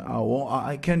rotten.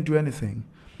 I can't do anything.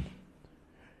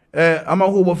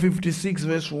 Amahubo 56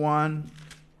 verse 1.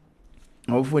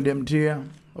 For them here.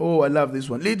 Oh, I love this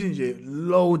one. Lady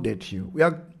loaded you. We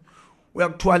are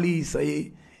twice.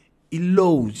 It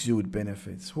loads you with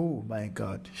benefits. Oh my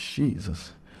God,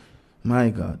 Jesus, my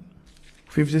God.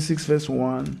 56 verse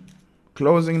 1.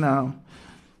 Closing now.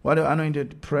 What an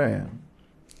anointed prayer.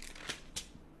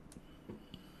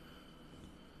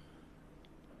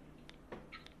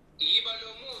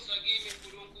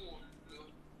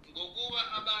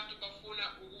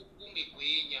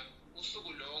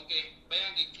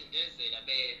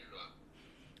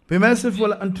 Be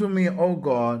merciful unto me, O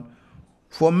God,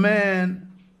 for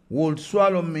man will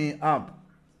swallow me up,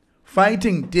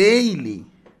 fighting daily,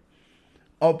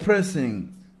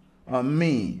 oppressing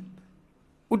me.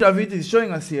 David is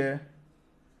showing us here.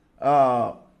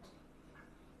 I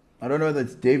don't know whether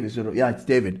it's David. Yeah, it's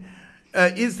David.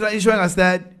 Israel is showing us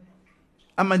that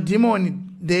I'm a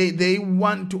demon. They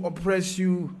want to oppress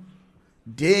you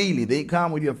daily. They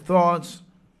come with your thoughts,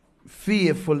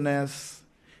 fearfulness,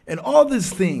 and all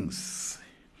these things.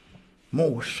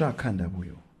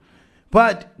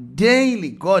 But daily,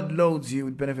 God loads you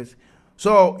with benefits.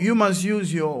 So you must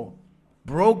use your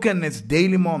brokenness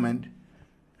daily moment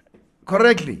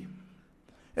correctly.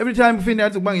 Every time you find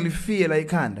out fear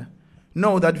like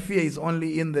know that fear is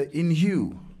only in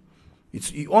you.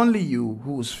 It's only you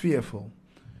who is fearful.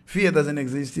 Fear doesn't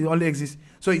exist. It only exists.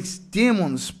 So it's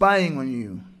demons spying on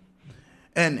you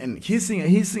and hissing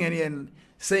and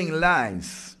saying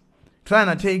lies,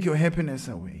 trying to take your happiness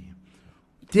away.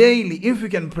 Daily, if you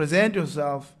can present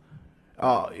yourself,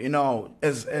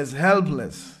 as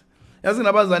helpless. Because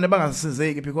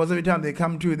every time they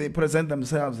come to you, they present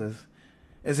themselves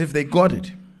as if they got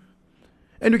it.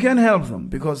 And you can't help them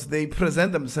because they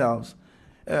present themselves.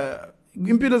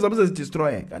 Impudence is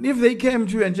destroying. And if they came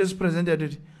to you and just presented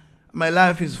it, my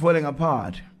life is falling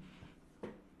apart.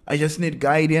 I just need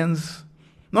guidance.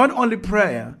 Not only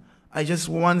prayer, I just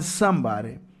want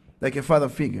somebody, like a father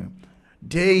figure.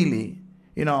 Daily,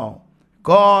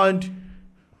 God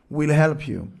will help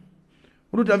you.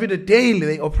 Daily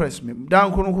they oppress me. I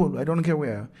don't care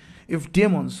where. If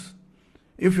demons,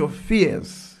 if your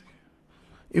fears,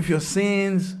 if your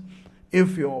sins,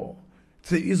 if your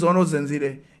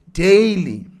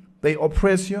daily they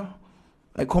oppress you,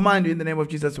 I command you in the name of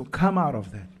Jesus to come out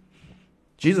of that.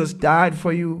 Jesus died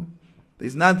for you.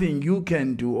 There's nothing you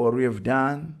can do or you have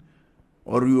done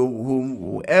or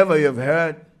whoever you have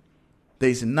heard.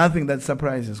 There's nothing that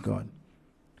surprises God.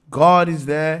 God is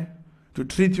there to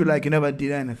treat you like you never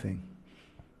did anything.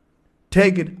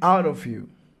 Take it out of you.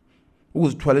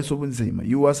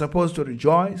 You are supposed to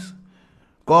rejoice.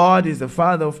 God is the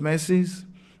Father of mercies.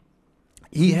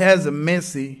 He has a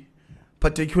mercy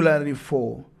particularly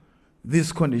for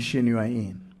this condition you are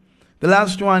in. The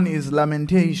last one is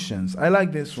Lamentations. I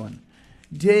like this one.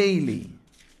 Daily.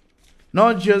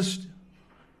 Not just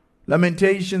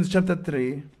Lamentations chapter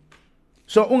 3.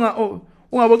 So when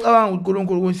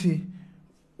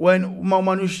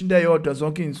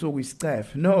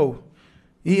no,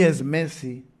 he has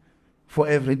mercy for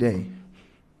every day.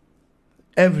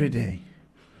 Every day.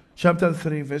 Chapter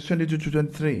 3, verse 22 to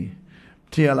 23.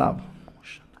 Tear up.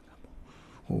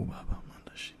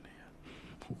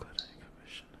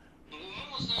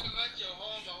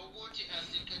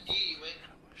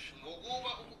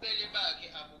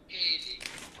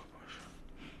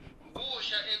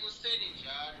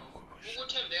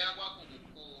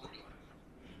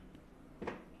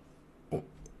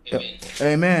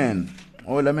 Amen.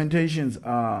 All Lamentations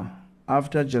are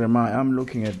after Jeremiah. I'm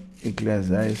looking at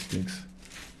Ecclesiastics.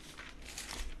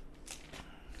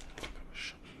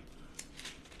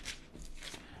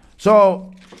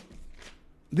 So,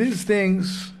 these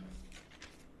things,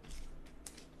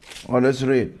 let's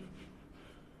read.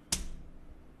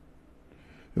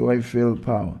 Do I feel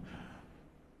power?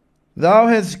 Thou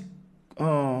hast,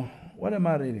 what am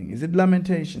I reading? Is it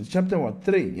Lamentations? Chapter what?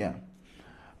 3, yeah.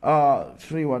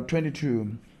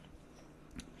 22.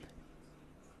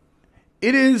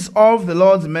 It is of the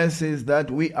Lord's mercies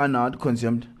that we are not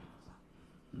consumed,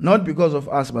 not because of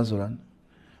us, Basuran,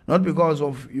 not because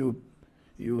of you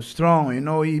strong,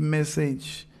 he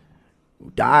message,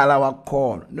 dial our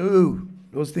call. No,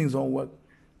 those things don't work.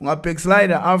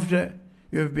 Slider after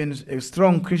you have been a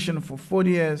strong Christian for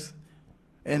 40 years,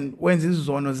 and when this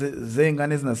was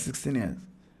 16 years,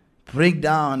 break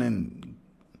down and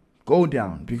go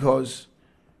down because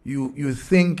you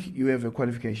think you have a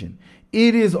qualification.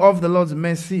 It is of the Lord's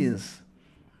mercies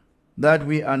that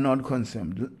we are not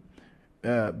consumed,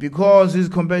 because his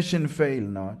compassion fail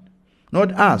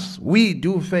not us. We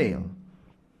do fail,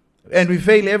 and we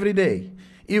fail every day.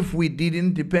 If we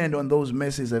didn't depend on those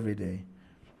mercies every day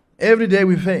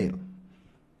we fail.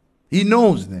 He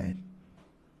knows that.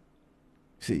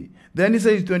 See, then he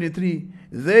says 23,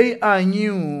 they are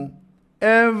new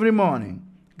every morning.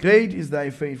 Great is thy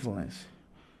faithfulness.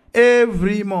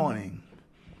 Every morning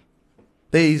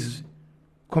there is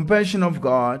compassion of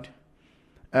God,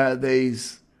 there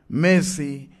is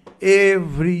mercy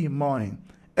every morning,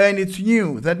 and it's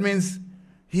new. That means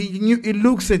he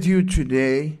looks at you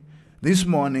today, this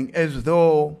morning, as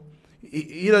though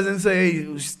he doesn't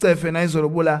say Stephen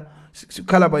Izorobula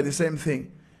color by the same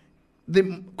thing.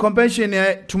 The compassion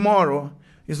here tomorrow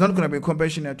is not going to be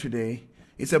compassion here today.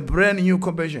 It's a brand new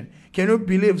compassion. Can you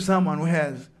believe someone who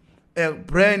has a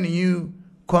brand new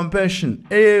compassion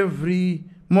every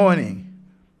morning?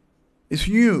 It's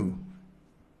new.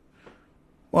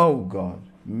 Oh God,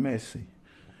 mercy.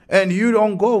 And you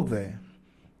don't go there.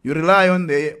 You rely on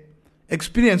the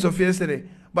experience of yesterday.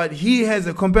 But he has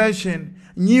a compassion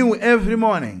new every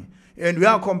morning. And we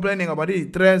are complaining about the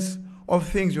stress of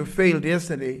things you failed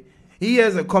yesterday. He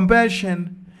has a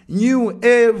compassion new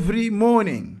every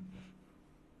morning.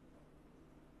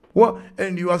 Well,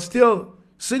 and you are still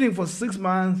sitting for 6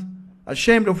 months,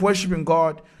 ashamed of worshiping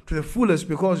God to the fullest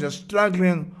because you're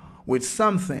struggling with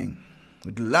something,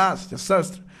 with lust, you're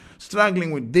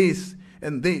struggling with this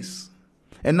and this.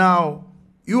 And now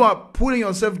you are putting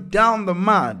yourself down the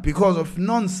mud because of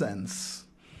nonsense.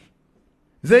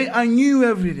 They are new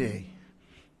every day.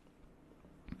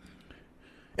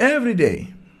 Every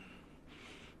day.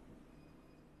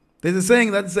 There's a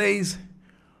saying that says,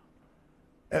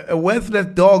 a worthless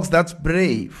dog that's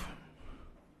brave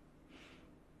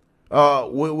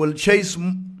will chase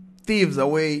thieves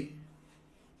away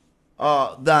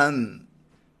than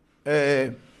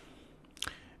a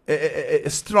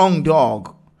strong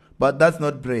dog, but that's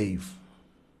not brave.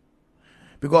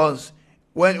 Because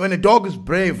when a dog is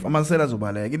brave,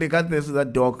 that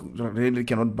dog really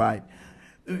cannot bite.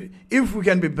 If we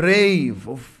can be brave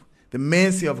of the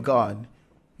mercy of God,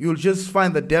 you'll just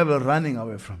find the devil running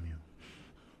away from you.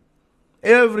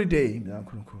 Every day. You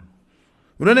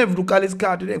don't have to call his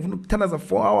car today.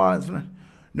 4 hours.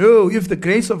 No, if the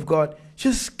grace of God,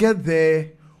 just get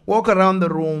there, walk around the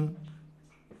room,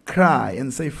 cry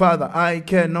and say, Father, I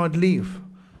cannot live.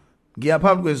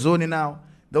 Now,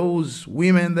 those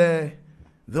women there,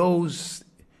 those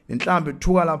in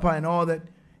Tualapa and all that,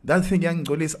 that thing young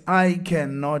is, I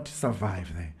cannot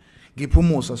survive there.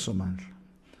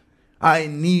 I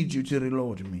need you to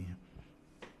reload me.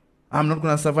 I'm not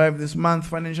going to survive this month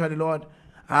financially, Lord.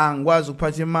 I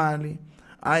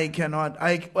cannot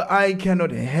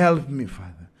help me,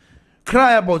 Father.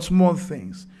 Cry about small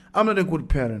things. I'm not a good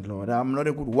parent, Lord. I'm not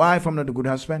a good wife. I'm not a good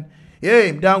husband.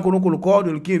 Yeah, God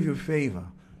will give you favor.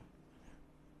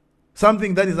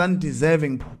 Something that is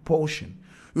undeserving portion.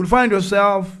 You'll find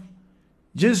yourself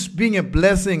just being a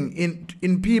blessing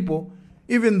in people,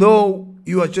 even though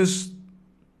you are just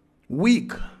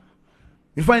weak.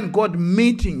 You find God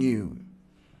meeting you,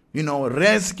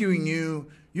 rescuing you,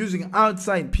 using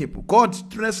outside people. God's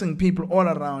dressing people all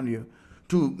around you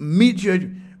to meet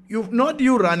you. Not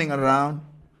you running around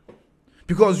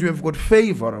because you have got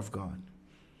favor of God.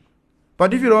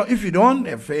 But if you don't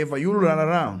have favor, you'll run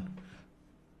around.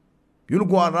 You'll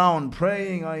go around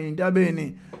praying or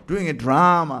doing a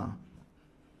drama.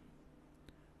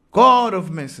 God of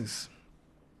mercies,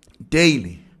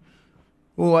 daily.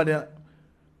 What a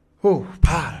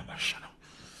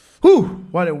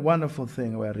wonderful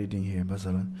thing we're reading here,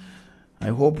 Basalan. I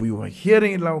hope you are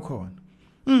hearing it loud.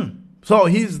 So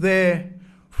he's there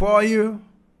for you,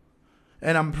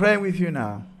 and I'm praying with you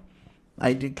now.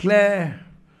 I declare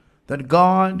that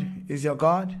God is your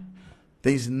God.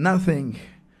 There is nothing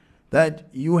that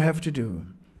you have to do.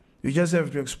 You just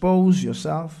have to expose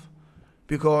yourself,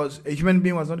 because a human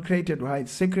being was not created to hide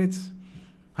secrets,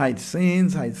 hide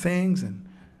sins, hide things, and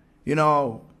he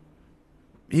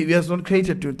was not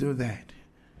created to do that.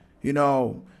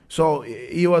 So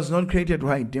he was not created to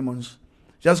hide demons.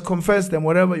 Just confess them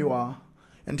wherever you are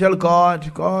and tell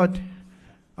God,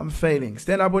 I'm failing.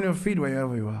 Stand up on your feet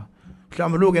wherever you are.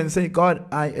 Look and say, God,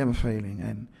 I am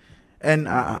failing. And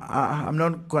I'm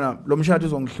not going to,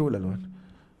 Lord.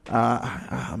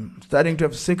 I'm starting to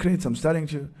have secrets. I'm starting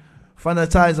to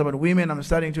fantasize about women. I'm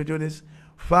starting to do this.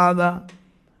 Father,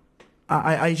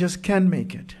 I just can't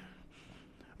make it.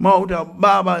 I'm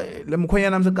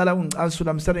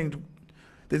starting to,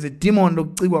 there's a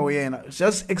demon,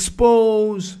 just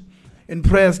expose in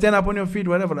prayer, stand up on your feet,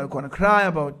 whatever, like, want to cry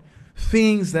about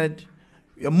things that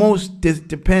you're most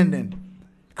dependent.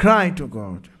 Cry to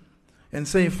God and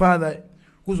say, Father,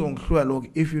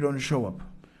 if you don't show up,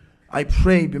 I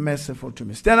pray, be merciful to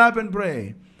me. Stand up and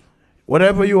pray.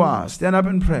 Whatever you are, stand up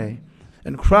and pray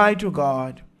and cry to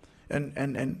God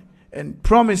and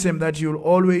promise him that you'll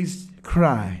always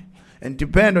cry and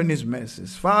depend on his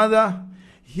mercies. Father,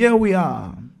 here we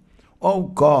are. Oh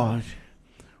God,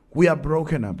 we are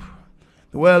broken up.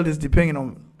 The world is depending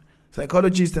on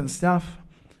psychologists and stuff.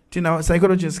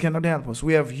 Psychologists cannot help us.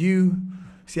 We have you.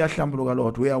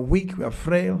 Lord. We are weak, we are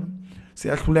frail.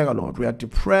 Lord. We are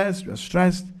depressed, we are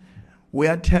stressed, we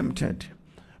are tempted.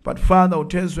 But Father, we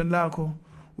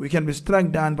can be struck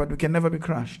down, but we can never be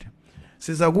crushed.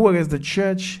 Since I go against the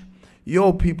church,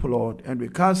 your people, Lord, and we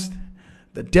cast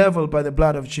the devil by the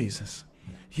blood of Jesus.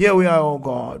 Here we are, oh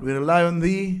God. We rely on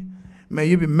thee. May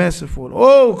you be merciful.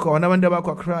 Oh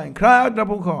God, crying. Cry out,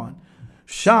 double God.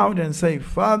 Shout and say,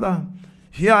 Father,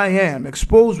 here I am.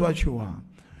 Expose what you are.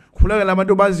 Who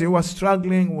are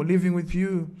struggling, who are living with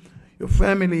you, your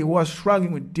family who are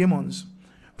struggling with demons.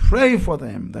 Pray for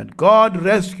them, that God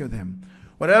rescue them.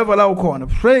 Whatever thou corner,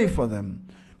 pray for them.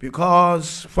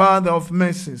 Because, Father of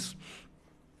mercies,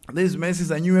 these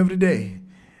mercies are new every day.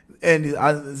 And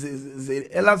they're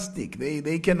elastic.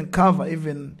 They can cover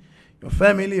even your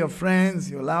family, your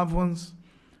friends, your loved ones.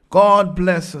 God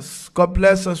bless us. God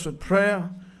bless us with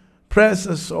prayer. Bless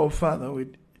us, oh Father,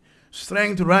 with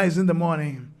strength to rise in the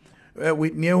morning.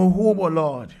 With new hope, oh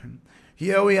Lord.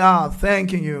 Here we are,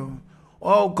 thanking you.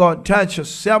 Oh God, touch us.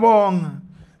 Sabong,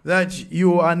 that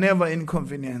you are never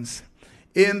inconvenienced.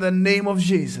 In the name of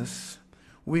Jesus,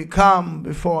 we come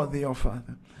before thee, oh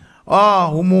Father. In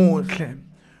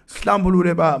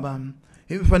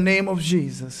the name of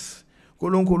Jesus,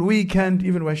 we can't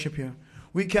even worship you.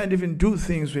 We can't even do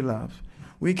things we love.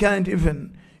 We can't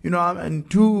even, and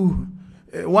do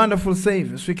wonderful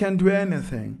service. We can't do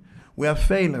anything. We are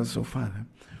failures, oh Father.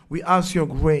 We ask your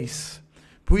grace.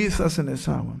 Breathe us in this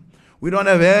hour. We don't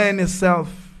have any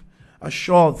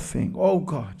self-assured thing. Oh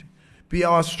God, be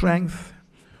our strength.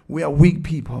 We are weak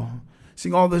people.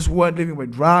 Seeing all this world living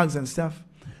with drugs and stuff.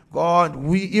 God,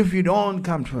 if you don't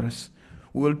come to us,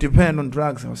 we will depend on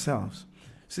drugs ourselves.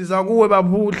 We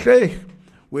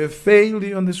have failed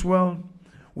you in this world.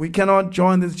 We cannot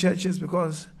join these churches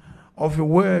because of your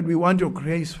word. We want your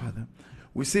grace, Father.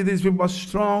 We see these people are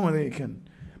strong and they can.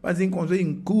 But I think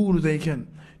they can.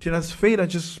 Tell us fail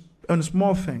just on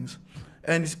small things.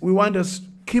 And we want us,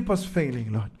 keep us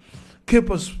failing, Lord.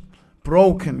 Keep us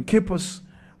broken. Keep us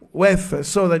with us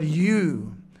so that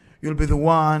you'll be the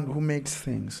one who makes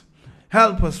things.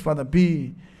 Help us, Father,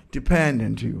 be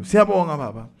dependent to you.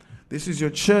 This is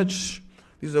your church.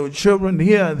 These are your children.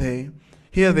 Here they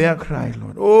are crying,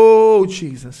 Lord. Oh,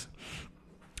 Jesus.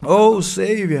 Oh,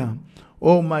 Savior.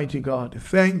 Almighty God.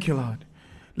 Thank you, Lord.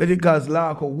 Let it God's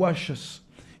lako wash us.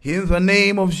 In the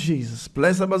name of Jesus.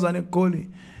 Bless Abazane Koli.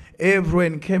 Everywhere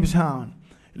in Cape Town.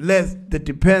 Let the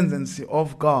dependency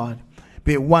of God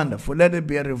be wonderful. Let it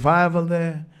be a revival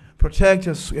there. Protect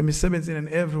us in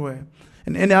everywhere.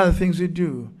 And any other things we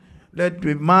do. Let it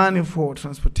be money for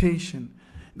transportation.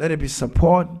 Let it be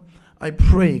support. I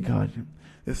pray, God,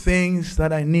 the things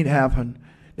that I need happen.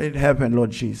 Let it happen,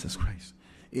 Lord Jesus Christ.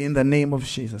 In the name of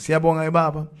Jesus. In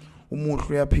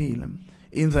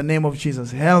the name of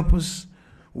Jesus. Help us.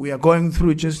 We are going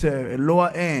through just a lower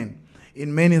end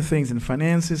in many things, in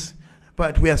finances.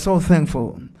 But we are so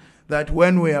thankful that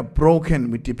when we are broken,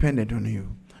 we depended on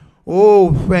you.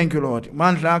 Oh, thank you, Lord.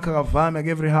 Like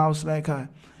every house, like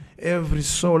every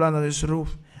soul under this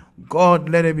roof. God,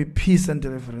 let it be peace and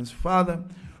deliverance. Father,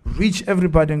 reach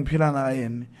everybody in Pilana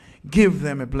and give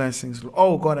them a blessing.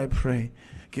 Oh, God, I pray.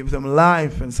 Give them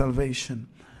life and salvation.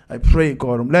 I pray,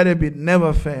 God, let it be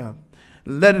never fail.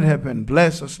 Let it happen.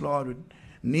 Bless us, Lord, with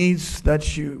needs that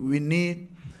we need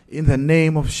in the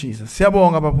name of Jesus. Tomorrow,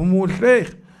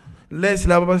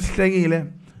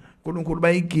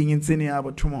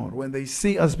 when they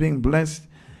see us being blessed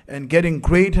and getting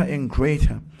greater and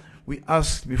greater, we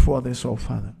ask before this, oh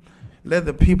Father. Let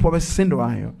the people of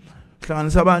Sindoayo,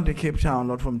 Cape Town,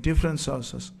 Lord, from different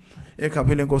sources, we come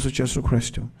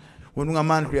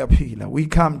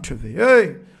to thee.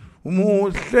 Hey,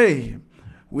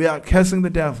 we are cursing the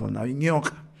devil now.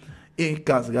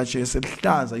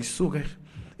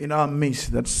 In our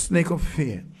midst, that snake of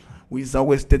fear, we is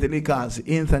always deadly guys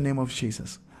in the name of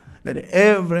Jesus. Let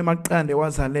every makande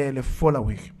was a fall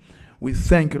away. We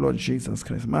thank you, Lord Jesus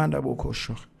Christ. Manda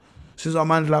bokosho. She's a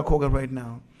man like right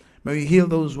now. May you heal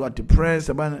those who are depressed,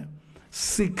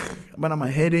 sick, my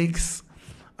headaches.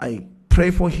 I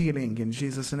pray for healing in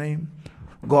Jesus' name.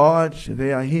 God,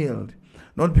 they are healed.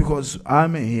 Not because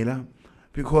I'm a healer,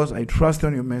 because I trust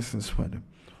on your message, Father.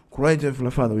 Great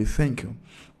Father, we thank you.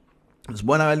 As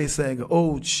Bonavali saying,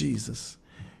 oh Jesus,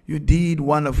 you did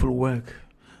wonderful work.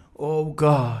 Oh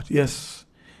God, yes.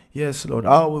 Yes, Lord.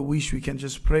 I wish we can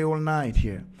just pray all night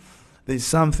here. There's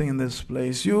something in this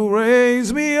place. You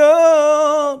raise me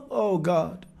up, oh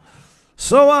God,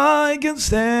 so I can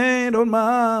stand on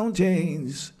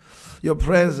mountains. Your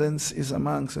presence is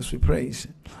amongst us. We praise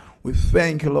you. We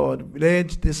thank you, Lord.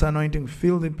 Let this anointing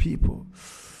fill the people.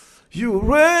 You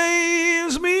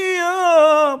raise me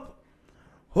up.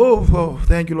 Oh,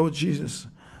 thank you, Lord Jesus.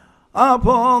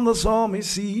 Upon the stormy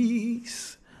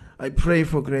seas. I pray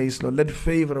for grace, Lord. Let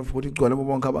favor of what you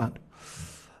got.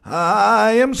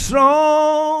 I am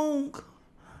strong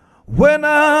when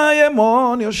I am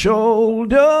on your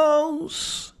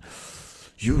shoulders.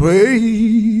 You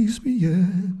raise me up.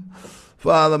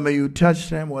 Father, may you touch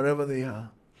them wherever they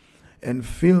are and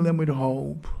fill them with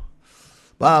hope.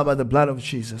 By the blood of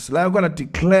Jesus. I'm going to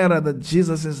declare that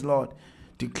Jesus is Lord.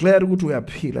 Declare what we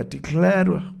appeal.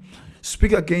 Declare,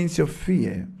 speak against your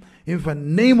fear. In the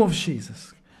name of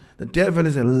Jesus. The devil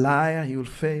is a liar. He will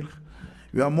fail.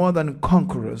 You are more than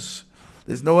conquerors.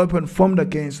 There's no weapon formed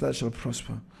against that shall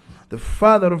prosper. The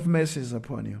Father of mercy is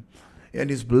upon you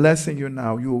and is blessing you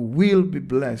now. You will be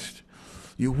blessed.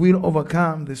 You will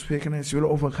overcome this weakness. You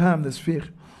will overcome this fear.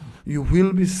 You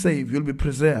will be saved. You'll be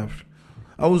preserved.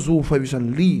 You shall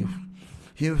live.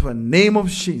 In the name of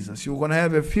Jesus, you're going to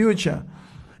have a future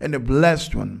and a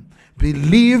blessed one.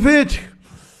 Believe it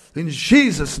in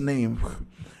Jesus' name.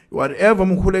 Whatever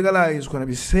Mkulegala is going to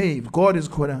be saved. God is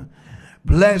going to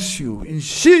bless you in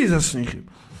Jesus' name.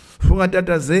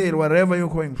 Wherever you're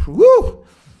going through,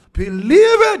 believe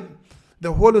it.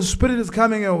 The Holy Spirit is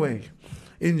coming your way.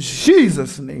 In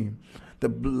Jesus' name. The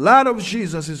blood of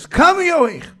Jesus is coming your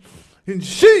way. In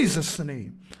Jesus'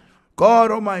 name.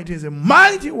 God Almighty is a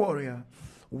mighty warrior.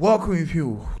 Walk with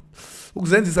you.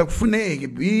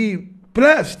 Be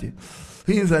blessed.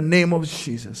 In the name of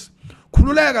Jesus.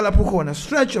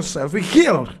 Stretch yourself. Be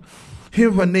healed.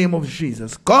 In the name of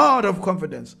Jesus. God of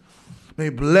confidence. May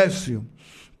bless you.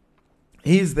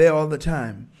 He is there all the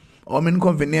time.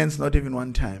 Inconvenienced, not even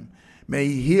one time. May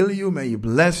he heal you. May he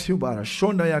bless you.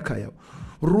 Barashonda yakaya.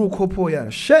 Ruko poya.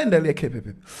 Shenda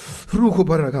lekepepe. Ruko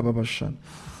barakababashan.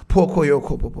 Poko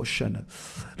yoko poposhana.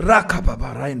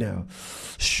 Rakababa rainda.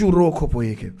 Shuroko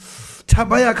poyeke.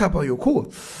 Tabaya kapayoko.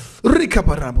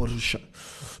 Rikaparamborusha.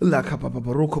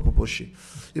 Lakapaparuko poposhi.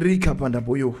 Rikapanda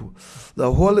boyoko.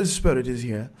 The Holy Spirit is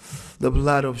here. The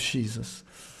blood of Jesus.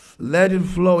 Let it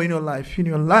flow in your life. In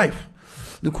your life.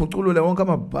 In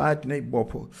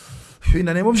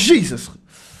the name of Jesus,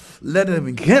 let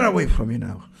them get away from you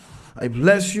now. I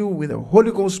bless you with the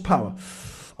Holy Ghost power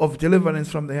of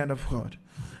deliverance from the hand of God.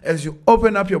 As you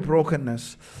open up your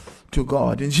brokenness to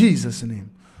God in Jesus' name.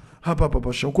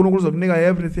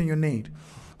 Everything you need.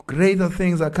 Greater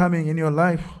things are coming in your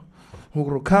life.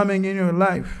 Coming in your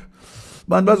life.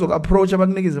 Approach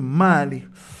mali.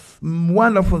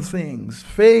 Wonderful things.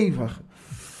 Favor.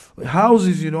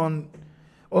 Houses you don't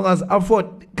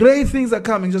afford. Great things are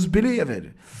coming. Just believe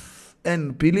it.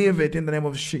 And believe it in the name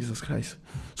of Jesus Christ.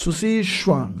 Susi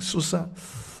shwang. Susa.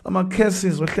 Ama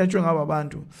curses. Everything.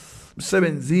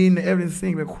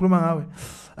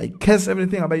 I curse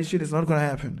everything about shit. It's not going to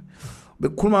happen. I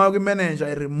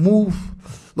remove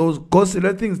those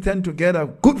ghostly things tend together.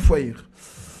 Good for you.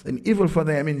 And evil for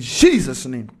them. In Jesus'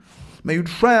 name. May you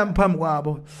triumph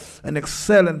and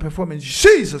excel and perform in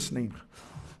Jesus' name.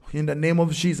 In the name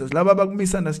of Jesus.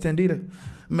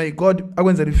 May God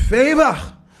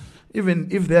favor, even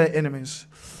if they are enemies.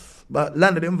 But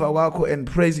land them and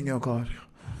praising your God.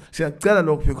 See, I tell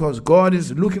you, because God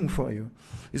is looking for you.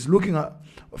 He's looking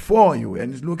for you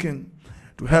and is looking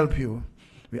to help you.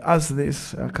 We ask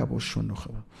this. Let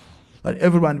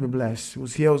everyone be blessed.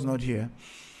 Who's here, who's not here.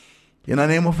 In the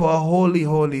name of our holy,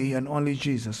 holy, and only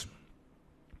Jesus.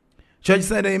 Church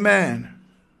said amen.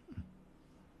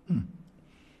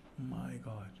 My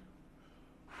God.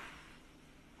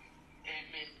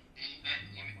 Amen. Amen.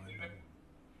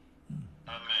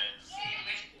 Amen.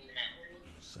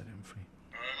 Set him free.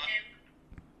 Amen.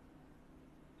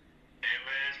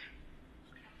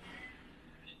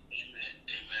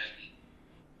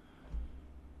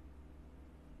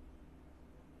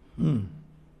 Amen.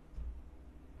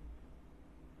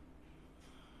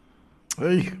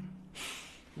 Hey,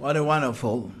 what a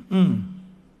wonderful,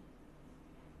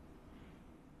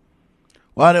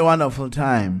 what a wonderful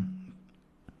time.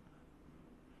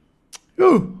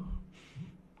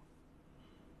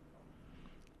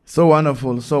 So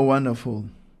wonderful, so wonderful.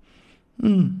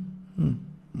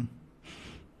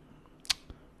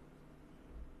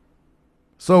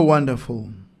 So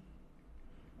wonderful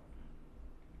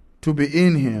to be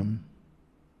in him.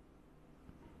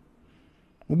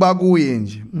 Uba kuye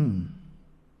nje.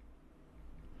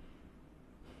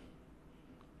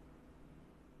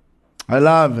 I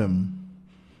love him.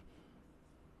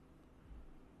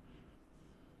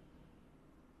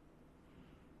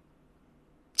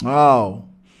 Wow.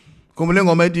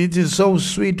 It is so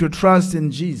sweet to trust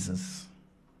in Jesus.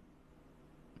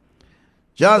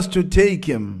 Just to take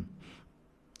him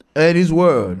at his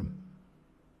word.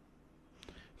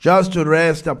 Just to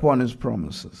rest upon his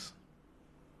promises.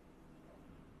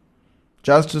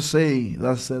 Just to say,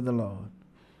 thus said the Lord.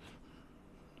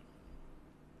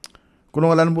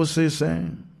 Kulunga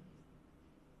lanibusise.